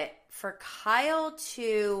 but for Kyle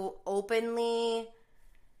to openly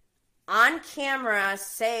on camera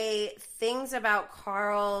say things about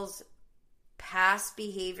Carl's past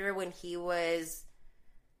behavior when he was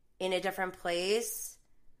in a different place,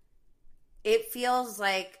 it feels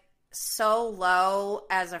like so low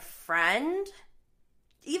as a friend,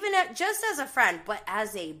 even just as a friend, but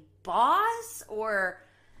as a boss or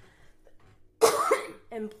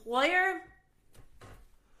employer,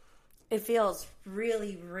 it feels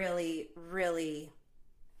really, really, really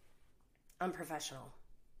unprofessional.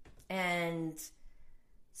 And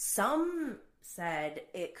some said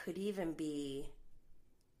it could even be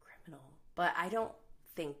criminal, but I don't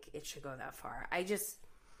think it should go that far. I just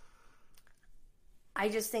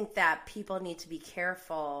think that people need to be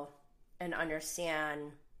careful and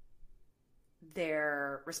understand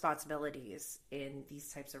their responsibilities in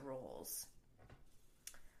these types of roles.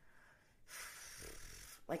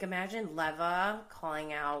 Like, imagine Leva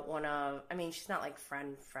calling out she's not like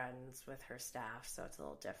friends with her staff, so it's a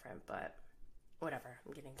little different, but whatever.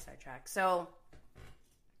 I'm getting sidetracked. So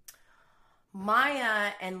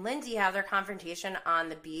Maya and Lindsay have their confrontation on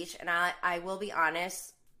the beach, and I will be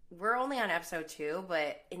honest, we're only on episode 2,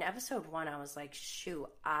 but in episode 1, I was like, shoot,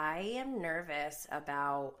 I am nervous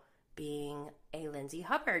about being a Lindsay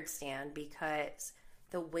Hubbard stan, because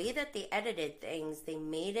the way that they edited things, they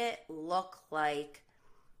made it look like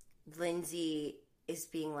Lindsay is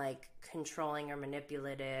being like controlling or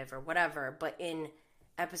manipulative or whatever. But in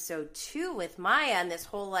episode 2 with Maya and this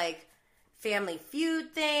whole like Family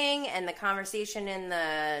Feud thing and the conversation in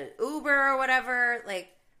the Uber or whatever,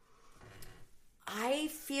 like, I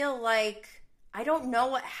feel like I don't know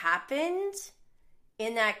what happened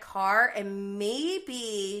in that car, and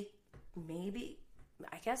maybe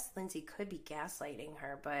I guess Lindsay could be gaslighting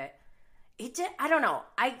her, but I don't know.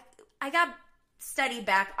 I got steady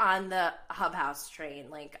back on the Hub House train.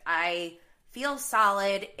 Like, I feel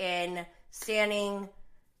solid in standing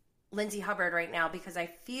Lindsay Hubbard right now, because I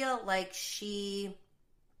feel like she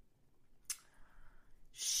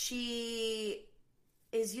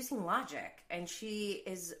is using logic, and she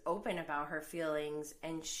is open about her feelings,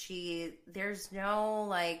 and there's no,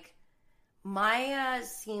 like, Maya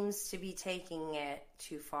seems to be taking it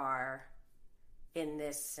too far in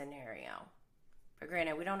this scenario. But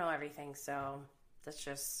granted, we don't know everything, so that's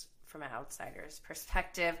just from an outsider's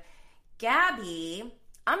perspective. Gabby,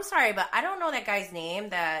 I'm sorry, but I don't know that guy's name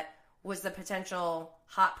that was the potential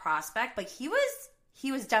hot prospect, but he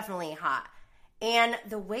was definitely hot. And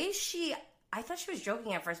the way I thought she was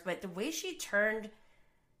joking at first, but the way she turned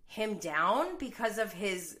him down because of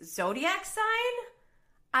his zodiac sign,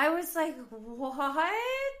 I was like,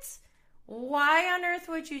 what? Why on earth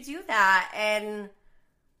would you do that? And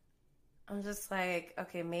I'm just like,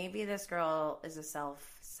 okay, maybe this girl is a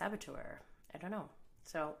self-saboteur. I don't know.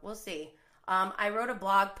 So we'll see. I wrote a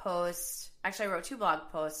blog post. Actually, I wrote 2 blog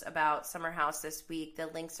posts about Summer House this week. The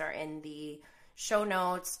links are in the show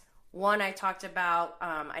notes. One, I talked about,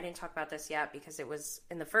 I didn't talk about this yet because it was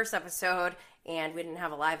in the first episode and we didn't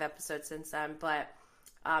have a live episode since then. But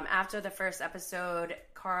after the first episode,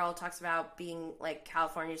 Carl talks about being like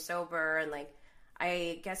California sober, and like,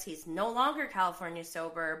 I guess he's no longer California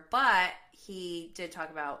sober, but he did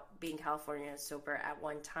talk about being California sober at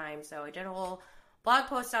one time. So I did a whole blog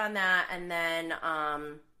post on that. And then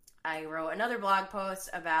I wrote another blog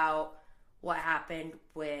post about what happened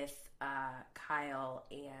with Kyle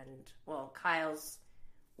and, well, Kyle's,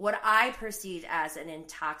 what I perceived as an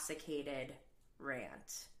intoxicated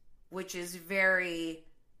rant, which is very,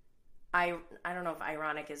 I don't know if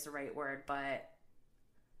ironic is the right word, but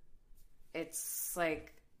it's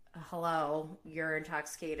like, hello, you're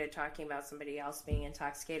intoxicated talking about somebody else being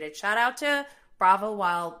intoxicated. Shout out to Bravo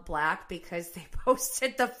While Black, because they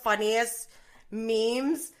posted the funniest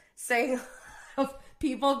memes saying of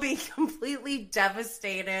people being completely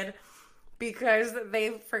devastated because they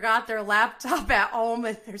forgot their laptop at home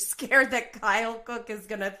and they're scared that Kyle Cook is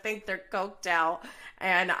going to think they're coked out.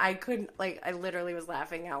 And I couldn't, like, I literally was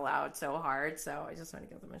laughing out loud so hard. So I just want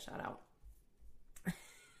to give them a shout out.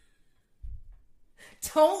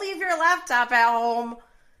 Don't leave your laptop at home.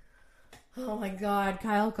 Oh my God,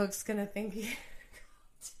 Kyle Cook's going to think he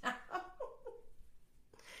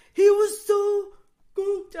he was so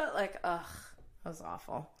coked out. Like, ugh, that was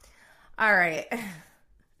awful. All right.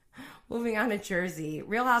 Moving on to Jersey.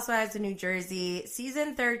 Real Housewives of New Jersey,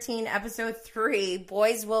 season 13, episode 3,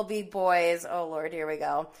 Boys Will Be Boys. Oh, Lord, here we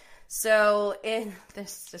go. So, in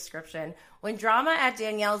this description, when drama at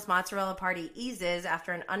Danielle's mozzarella party eases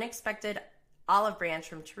after an unexpected olive branch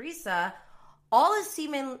from Teresa, all is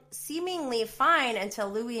seemingly fine until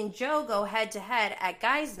Louis and Joe go head-to-head at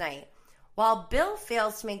Guys' Night. While Bill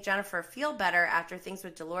fails to make Jennifer feel better after things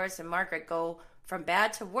with Dolores and Margaret go from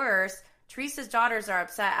bad to worse, Teresa's daughters are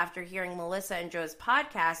upset after hearing Melissa and Joe's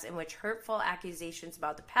podcast in which hurtful accusations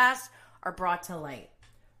about the past are brought to light.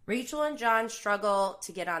 Rachel and John struggle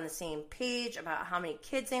to get on the same page about how many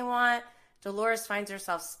kids they want. Dolores finds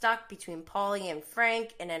herself stuck between Paulie and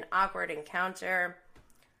Frank in an awkward encounter.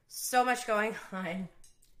 So much going on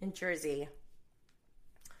in Jersey.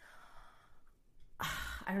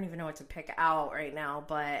 I don't even know what to pick out right now,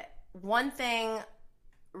 but one thing,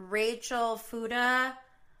 Rachel Fuda,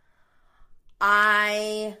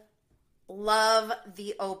 I love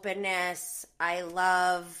the openness. I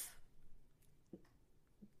love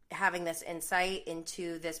having this insight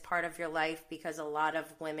into this part of your life, because a lot of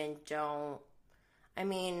women don't. I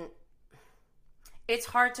mean, it's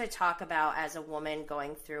hard to talk about as a woman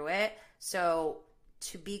going through it. So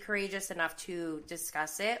to be courageous enough to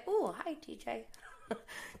discuss it. Ooh, hi, DJ.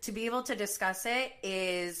 to be able to discuss it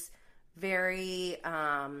is very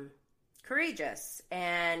courageous.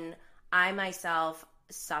 And I myself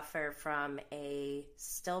suffer from a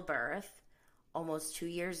stillbirth almost 2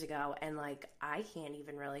 years ago, and like I can't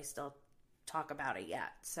even really still talk about it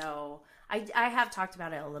yet. So I have talked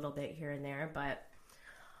about it a little bit here and there, but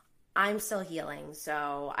I'm still healing.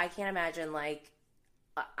 So I can't imagine, like,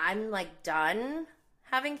 I'm like done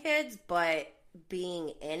having kids, but being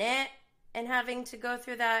in it and having to go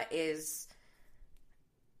through that is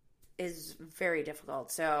very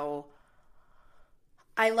difficult. So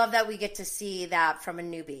I love that we get to see that from a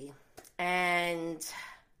newbie. And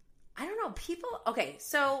I don't know, people, okay,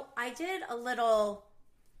 so I did a little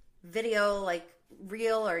video, like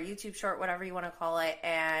reel or YouTube short, whatever you want to call it,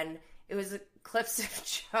 and it was clips of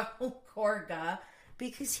Joe Gorga,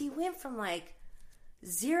 because he went from like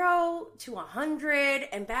 0 to 100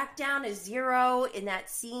 and back down to 0 in that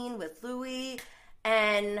scene with Louis.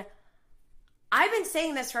 And I've been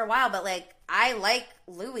saying this for a while, but like, I like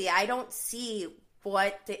Louis. I don't see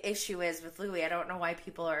what the issue is with Louis. I don't know why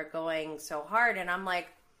people are going so hard. And I'm like,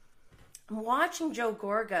 I'm watching Joe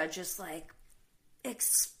Gorga just like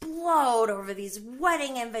explode over these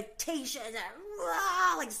wedding invitations and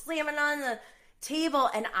like slamming on the table,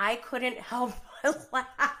 and I couldn't help but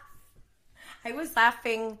laugh. I was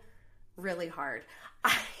laughing really hard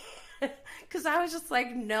because I was just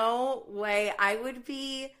like, no way. I would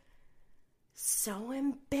be so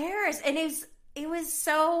embarrassed. And it was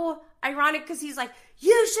so ironic because he's like,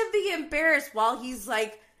 you should be embarrassed, while he's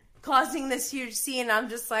like causing this huge scene. I'm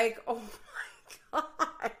just like, oh my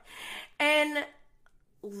God. And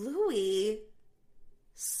Louis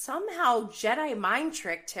somehow Jedi mind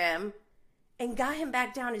tricked him and got him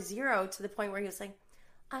back down to 0 to the point where he was like,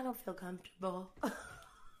 I don't feel comfortable.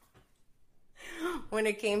 When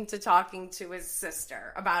it came to talking to his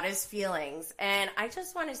sister about his feelings. And I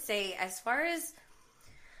just want to say, as far as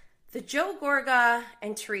the Joe Gorga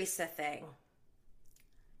and Teresa thing,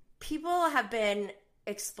 people have been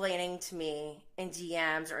explaining to me in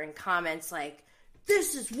DMs or in comments like,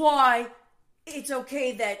 this is why it's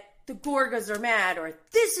okay that the Gorgas are mad, or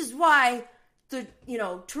this is why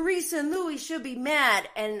Teresa and Louis should be mad.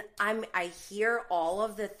 And I hear all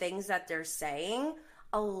of the things that they're saying.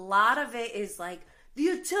 A lot of it is like the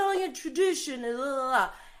Italian tradition, blah, blah, blah.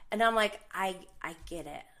 And I'm like, I get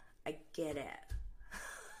it. I get it.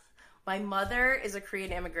 My mother is a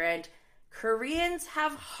Korean immigrant. Koreans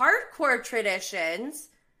have hardcore traditions,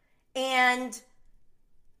 and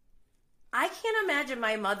I can't imagine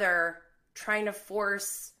my mother trying to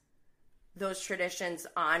force those traditions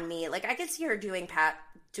on me. Like, I could see her doing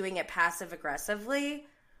it passive aggressively,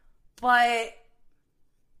 but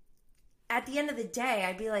at the end of the day,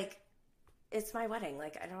 I'd be like, it's my wedding.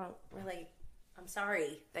 Like, I'm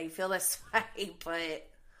sorry that you feel this way, but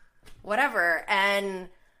whatever. And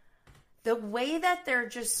the way that they're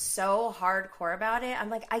just so hardcore about it, I'm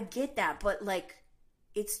like, I get that, but like,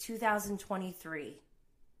 it's 2023.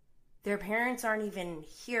 Their parents aren't even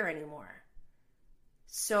here anymore.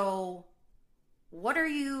 So what are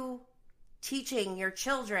you teaching your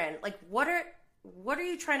children? Like, what are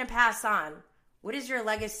you trying to pass on? What is your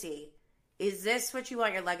legacy? Is this what you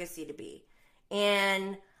want your legacy to be?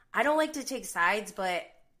 And I don't like to take sides, but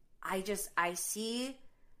I see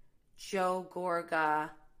Joe Gorga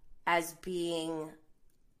as being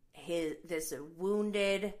this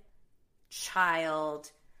wounded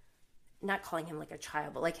child, not calling him like a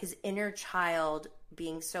child, but like his inner child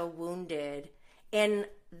being so wounded. And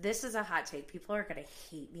this is a hot take. People are going to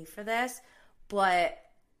hate me for this, but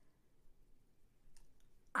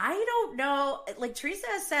I don't know. Like, Teresa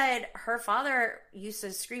said her father used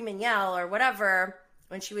to scream and yell or whatever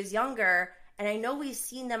when she was younger. And I know we've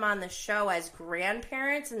seen them on the show as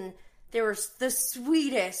grandparents, and they were the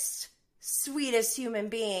sweetest human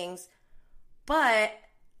beings. But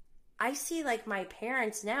I see like my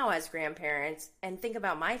parents now as grandparents and think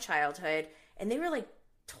about my childhood, and they were like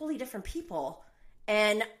totally different people.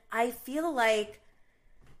 And I feel like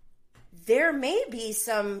there may be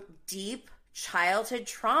some deep childhood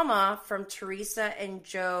trauma from Teresa and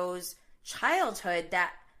Joe's childhood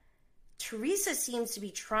that Teresa seems to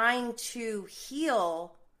be trying to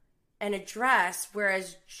heal and address,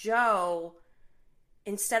 whereas Joe,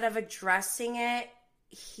 instead of addressing it,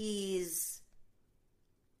 he's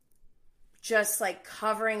just like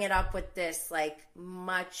covering it up with this like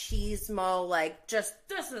machismo, like just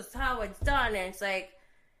this is how it's done. And it's like,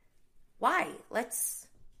 why? Let's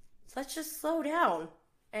just slow down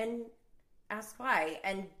and ask why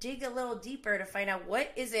and dig a little deeper to find out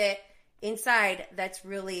what is it inside that's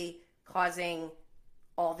really causing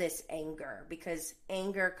all this anger, because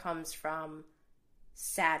anger comes from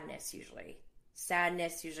sadness usually.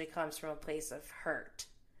 Sadness usually comes from a place of hurt.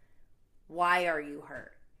 Why are you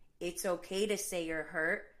hurt? It's okay to say you're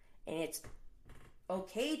hurt, and it's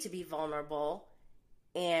okay to be vulnerable.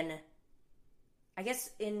 And I guess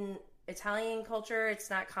in Italian culture, it's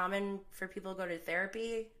not common for people to go to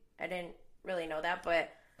therapy. I didn't really know that, but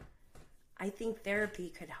I think therapy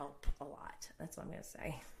could help a lot. That's what I'm going to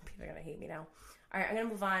say. People are going to hate me now. All right, I'm going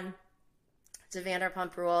to move on to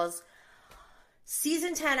Vanderpump Rules.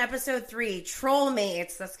 Season 10, Episode 3,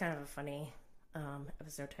 Trollmates. That's kind of a funny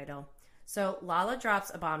episode title. So Lala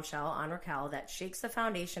drops a bombshell on Raquel that shakes the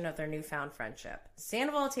foundation of their newfound friendship.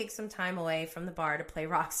 Sandoval takes some time away from the bar to play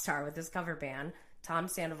Rockstar with his cover band, Tom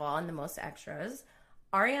Sandoval and the Most Extras.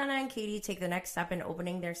 Ariana and Katie take the next step in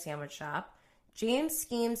opening their sandwich shop. James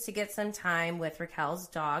schemes to get some time with Raquel's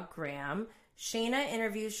dog, Graham. Shayna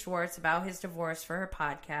interviews Schwartz about his divorce for her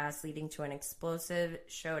podcast, leading to an explosive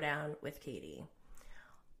showdown with Katie.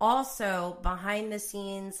 Also, behind the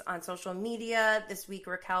scenes on social media, this week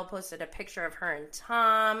Raquel posted a picture of her and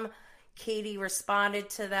Tom. Katie responded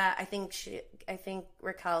to that. I think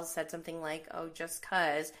Raquel said something like, "Oh, just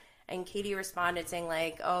 'cause." And Katie responded saying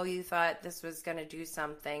like, "Oh, you thought this was going to do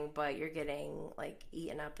something, but you're getting like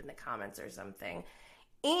eaten up in the comments or something."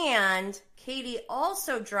 And Katie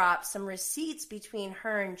also dropped some receipts between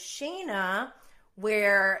her and Shayna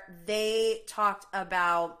where they talked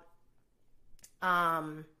about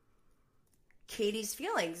Katie's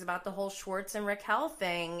feelings about the whole Schwartz and Raquel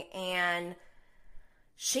thing. And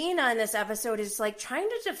Shayna in this episode is like trying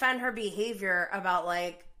to defend her behavior about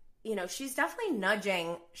like, you know, she's definitely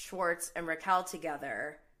nudging Schwartz and Raquel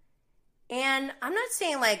together. And I'm not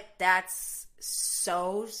saying like that's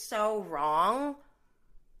so wrong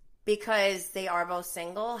because they are both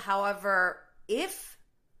single. However, if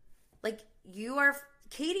like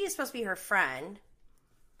Katie is supposed to be her friend,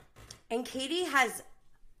 and Katie has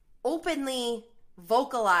openly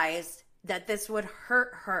vocalized that this would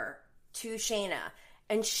hurt her to Shayna.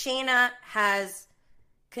 And Shayna has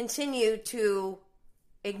continued to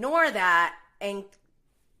ignore that and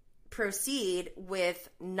proceed with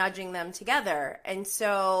nudging them together. And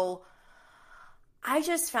so I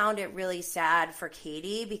just found it really sad for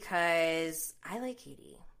Katie because I like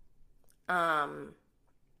Katie.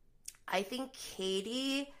 I think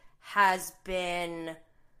Katie has been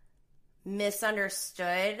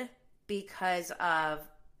misunderstood because of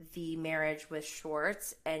the marriage with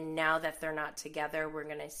Schwartz, and now that they're not together, we're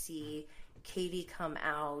going to see Katie come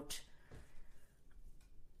out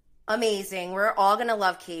amazing. We're all going to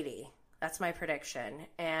love Katie. That's my prediction.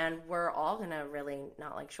 And we're all going to really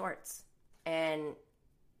not like Schwartz. And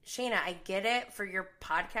Shayna, I get it for your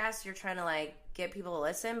podcast. You're trying to like get people to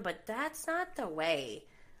listen, but that's not the way.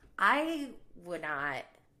 I would not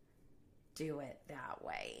do it that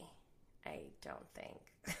way. I don't think.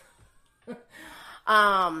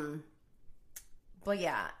 But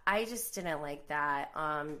yeah, I just didn't like that.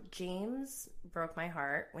 James broke my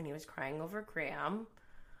heart when he was crying over Graham.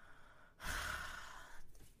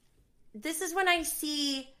 This is when I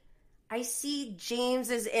see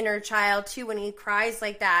James's inner child too when he cries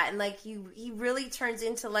like that, and like he really turns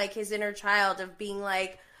into like his inner child of being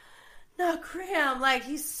like, no, Graham, like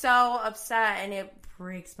he's so upset, and it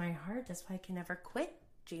breaks my heart. That's why I can never quit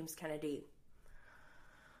James Kennedy.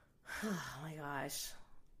 Oh my gosh.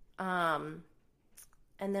 And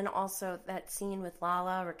then also that scene with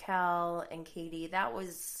Lala, Raquel, and Katie, that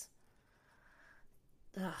was,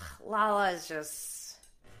 Lala is just,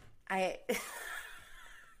 I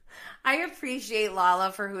appreciate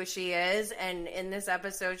Lala for who she is, and in this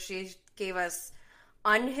episode, she gave us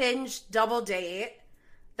unhinged double date.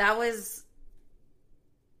 There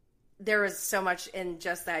was so much in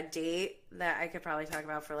just that date that I could probably talk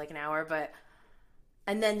about for like an hour, but,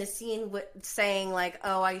 and then the scene saying like,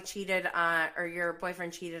 oh, I cheated on, or your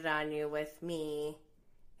boyfriend cheated on you with me,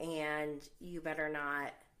 and you better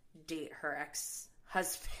not date her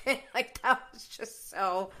ex-husband. Like, that was just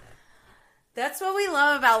so, that's what we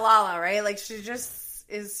love about Lala, right? Like, she just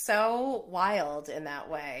is so wild in that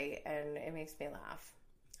way, and it makes me laugh.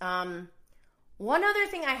 One other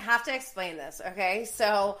thing, I have to explain this, okay?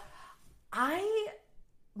 So, I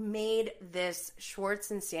made this Schwartz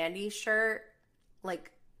and Sandy shirt,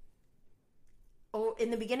 like,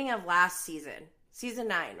 in the beginning of last season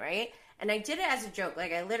 9, right? And I did it as a joke.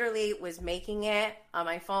 Like, I literally was making it on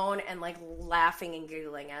my phone and, like, laughing and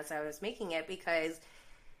giggling as I was making it, because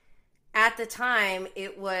at the time,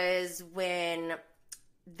 it was when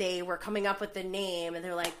they were coming up with the name, and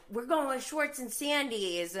they're like, we're going with Schwartz and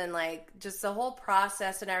Sandy's, and, like, just the whole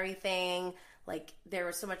process and everything. Like, there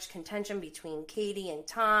was so much contention between Katie and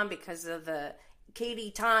Tom because of the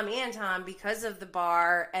Katie, Tom, and Tom because of the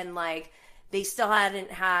bar, and like they still hadn't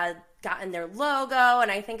gotten their logo.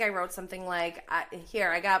 And I think I wrote something like,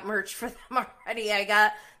 I got merch for them already. I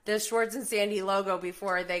got the Schwartz and Sandy logo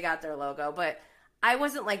before they got their logo, but I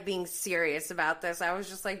wasn't like being serious about this. I was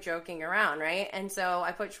just like joking around, right? And so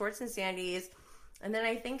I put Schwartz and Sandy's, and then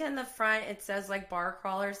I think in the front it says like bar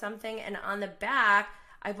crawl or something, and on the back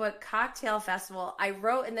I put cocktail festival. I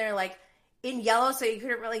wrote in there like in yellow so you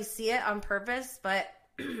couldn't really see it on purpose, but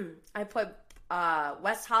I put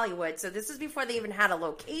West Hollywood. So this is before they even had a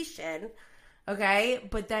location, okay?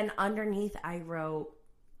 But then underneath I wrote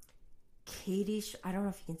Katie, I don't know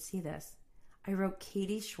if you can see this. I wrote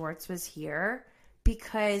Katie Schwartz was here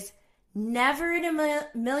because never in a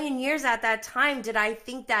million years at that time did I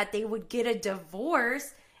think that they would get a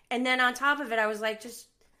divorce. And then on top of it, I was like, just,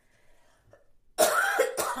 I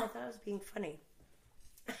thought I was being funny.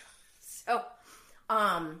 So,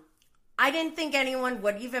 I didn't think anyone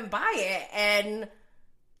would even buy it, and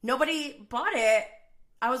nobody bought it.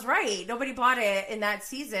 I was right. Nobody bought it in that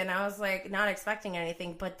season. I was like not expecting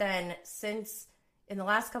anything. But then since in the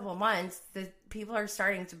last couple of months, the people are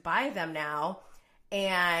starting to buy them now.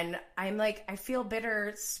 And I'm like, I feel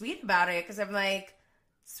bittersweet about it because I'm like,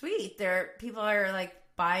 sweet. People are like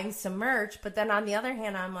buying some merch. But then on the other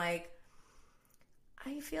hand, I'm like,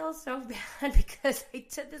 I feel so bad because I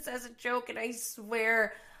did this as a joke, and I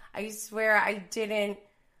swear I didn't.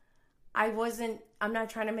 I'm not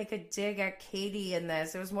trying to make a dig at Katie in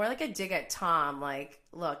this. It was more like a dig at Tom. Like,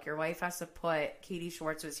 look, your wife has to put Katie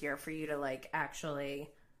Schwartz was here for you to like actually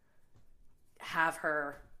have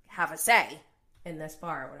her have a say in this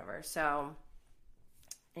bar or whatever. So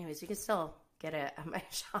anyways, you can still get it at my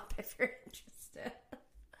shop if you're interested.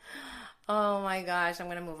 Oh my gosh, I'm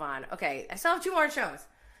going to move on. Okay, I still have 2 more shows.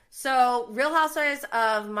 So Real Housewives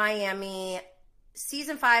of Miami,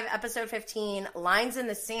 Season 5, Episode 15, Lines in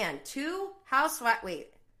the Sand. It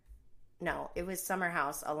was Summer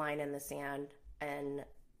House, A Line in the Sand, and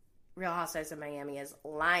Real Housewives of Miami is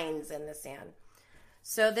Lines in the Sand.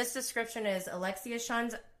 So this description is Alexia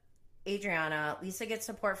shuns Adriana. Lisa gets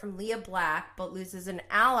support from Leah Black, but loses an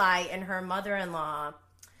ally in her mother-in-law.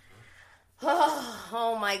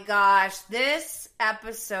 Oh my gosh. This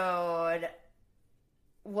episode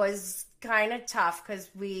was kind of tough because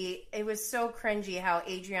it was so cringy how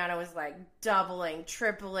Adriana was like doubling,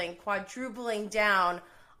 tripling, quadrupling down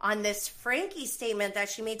on this Frankie statement that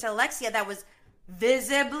she made to Alexia that was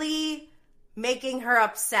visibly making her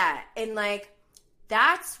upset. And like,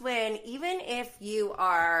 that's when, even if you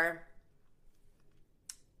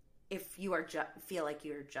feel like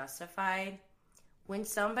you're justified, when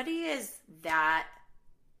somebody is that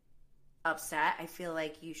upset, I feel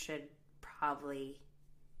like you should probably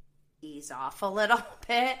ease off a little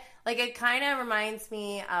bit. Like, it kind of reminds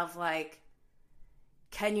me of like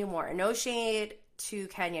Kenya Moore. No shade to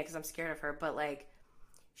Kenya because I'm scared of her, but like,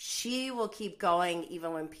 she will keep going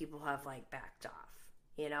even when people have like backed off,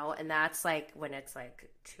 you know? And that's like when it's like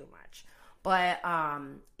too much. But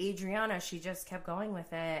Adriana, she just kept going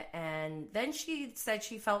with it. And then she said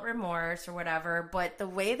she felt remorse or whatever. But the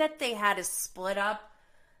way that they had to split up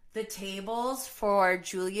the tables for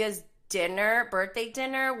Julia's birthday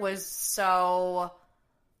dinner, was so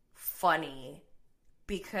funny.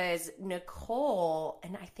 Because Nicole,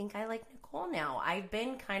 and I think I like Nicole now. I've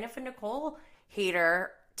been kind of a Nicole hater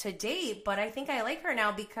to date, but I think I like her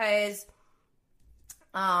now because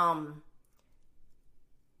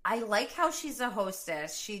I like how she's a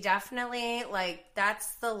hostess. She definitely, like,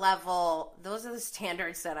 that's the level, those are the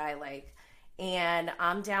standards that I like. And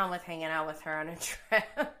I'm down with hanging out with her on a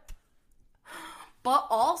trip. But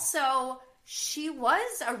also, she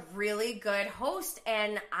was a really good host.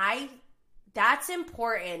 And that's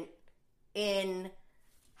important in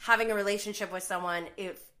having a relationship with someone.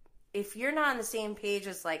 If you're not on the same page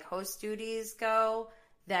as, like, host duties go,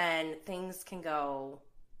 then things can go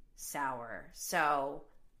sour. So,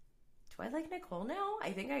 do I like Nicole now?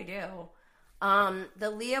 I think I do. The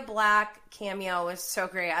Leah Black cameo was so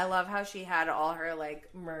great. I love how she had all her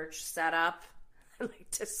like merch set up,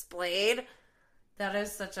 like displayed. That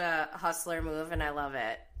is such a hustler move, and I love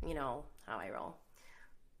it. You know how I roll.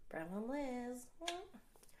 Brandon Liz.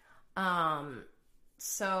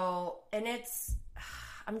 So, and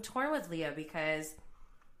I'm torn with Leah because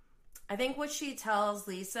I think what she tells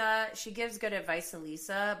Lisa, she gives good advice to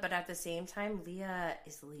Lisa, but at the same time,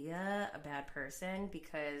 is Leah a bad person?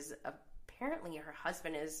 Because apparently her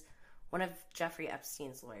husband is one of Jeffrey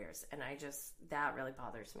Epstein's lawyers, and that really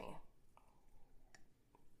bothers me.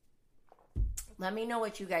 Let me know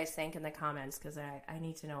what you guys think in the comments, because I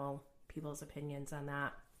need to know people's opinions on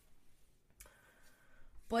that.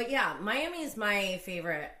 But yeah, Miami is my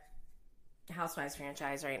favorite Housewives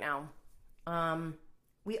franchise right now.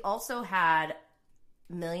 We also had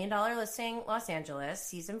 $1 Million Listing Los Angeles,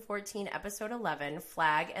 season 14, episode 11,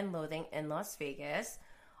 Flag and Loathing in Las Vegas.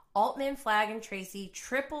 Altman, Flag, and Tracy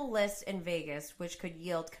triple list in Vegas, which could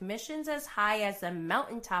yield commissions as high as the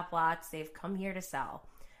mountaintop lots they've come here to sell.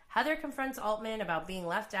 Heather confronts Altman about being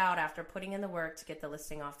left out after putting in the work to get the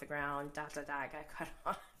listing off the ground. Got cut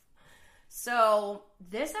off. So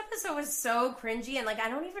this episode was so cringy, and like I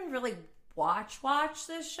don't even really watch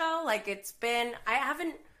this show. Like it's been I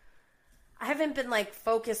haven't been like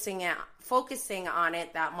focusing on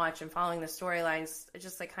it that much and following the storylines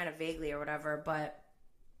just like kind of vaguely or whatever, but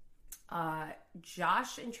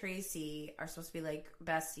Josh and Tracy are supposed to be like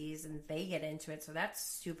besties and they get into it, so that's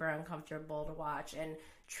super uncomfortable to watch. And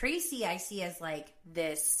Tracy I see as like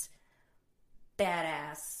this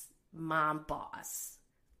badass mom boss.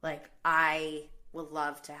 Like I would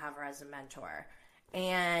love to have her as a mentor.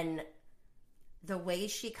 And the way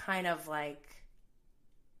she kind of like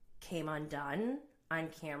came undone on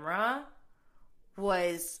camera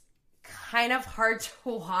was kind of hard to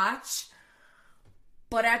watch,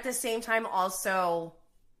 but at the same time also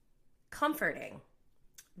comforting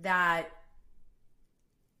that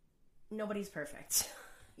nobody's perfect.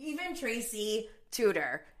 Even Tracy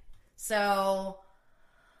Tudor. So,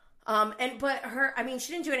 but her, I mean,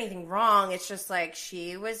 she didn't do anything wrong. It's just like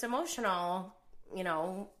she was emotional, you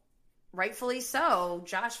know, rightfully so.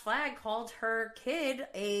 Josh Flagg called her kid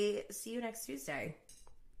a see you next Tuesday.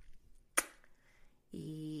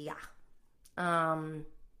 Yeah.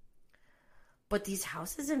 But these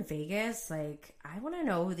houses in Vegas, like, I want to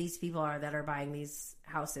know who these people are that are buying these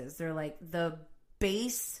houses. They're like the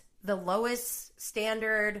lowest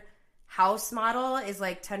standard house model is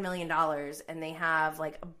like $10 million. And they have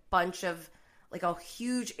like a bunch of, like a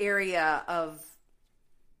huge area of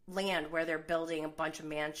land where they're building a bunch of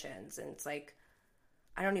mansions. And it's like,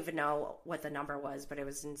 I don't even know what the number was, but it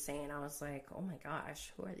was insane. I was like, oh my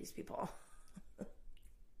gosh, who are these people?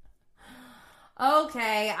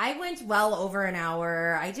 Okay, I went well over an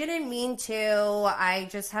hour. I didn't mean to. I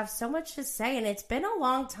just have so much to say, and it's been a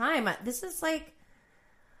long time. This is like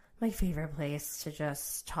my favorite place to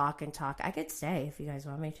just talk and talk. I could stay if you guys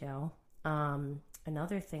want me to.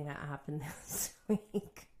 Another thing that happened this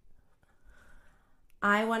week.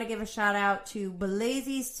 I want to give a shout out to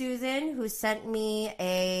Blazy Susan, who sent me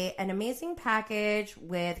an amazing package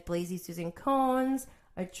with Blazy Susan cones,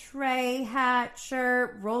 a tray, hat,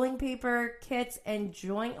 shirt, rolling paper, kits, and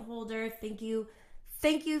joint holder. Thank you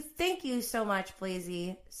so much,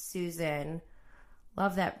 Blazy Susan.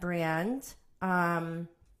 Love that brand.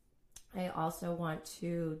 I also want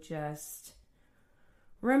to just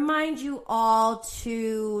remind you all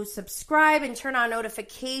to subscribe and turn on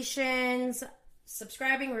notifications.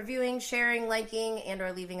 Subscribing, reviewing, sharing, liking, and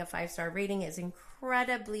or leaving a 5-star rating is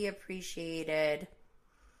incredibly appreciated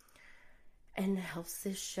and helps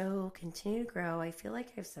this show continue to grow. I feel like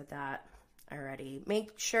I've said that already.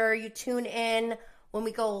 Make sure you tune in when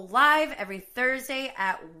we go live every Thursday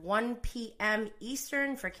at 1 p.m.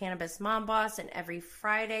 Eastern for Cannabis Mom Boss, and every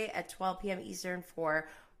Friday at 12 p.m. Eastern for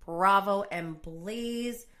Bravo and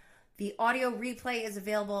Blaze. The audio replay is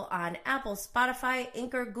available on Apple, Spotify,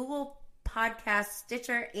 Anchor, Google Podcast,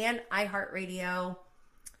 Stitcher, and iHeartRadio.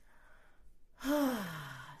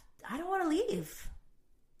 I don't want to leave.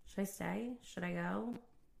 Should I stay? Should I go?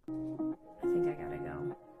 I think I gotta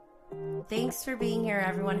go. Thanks for being here,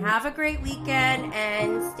 everyone. Have a great weekend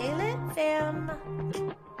and stay lit, fam.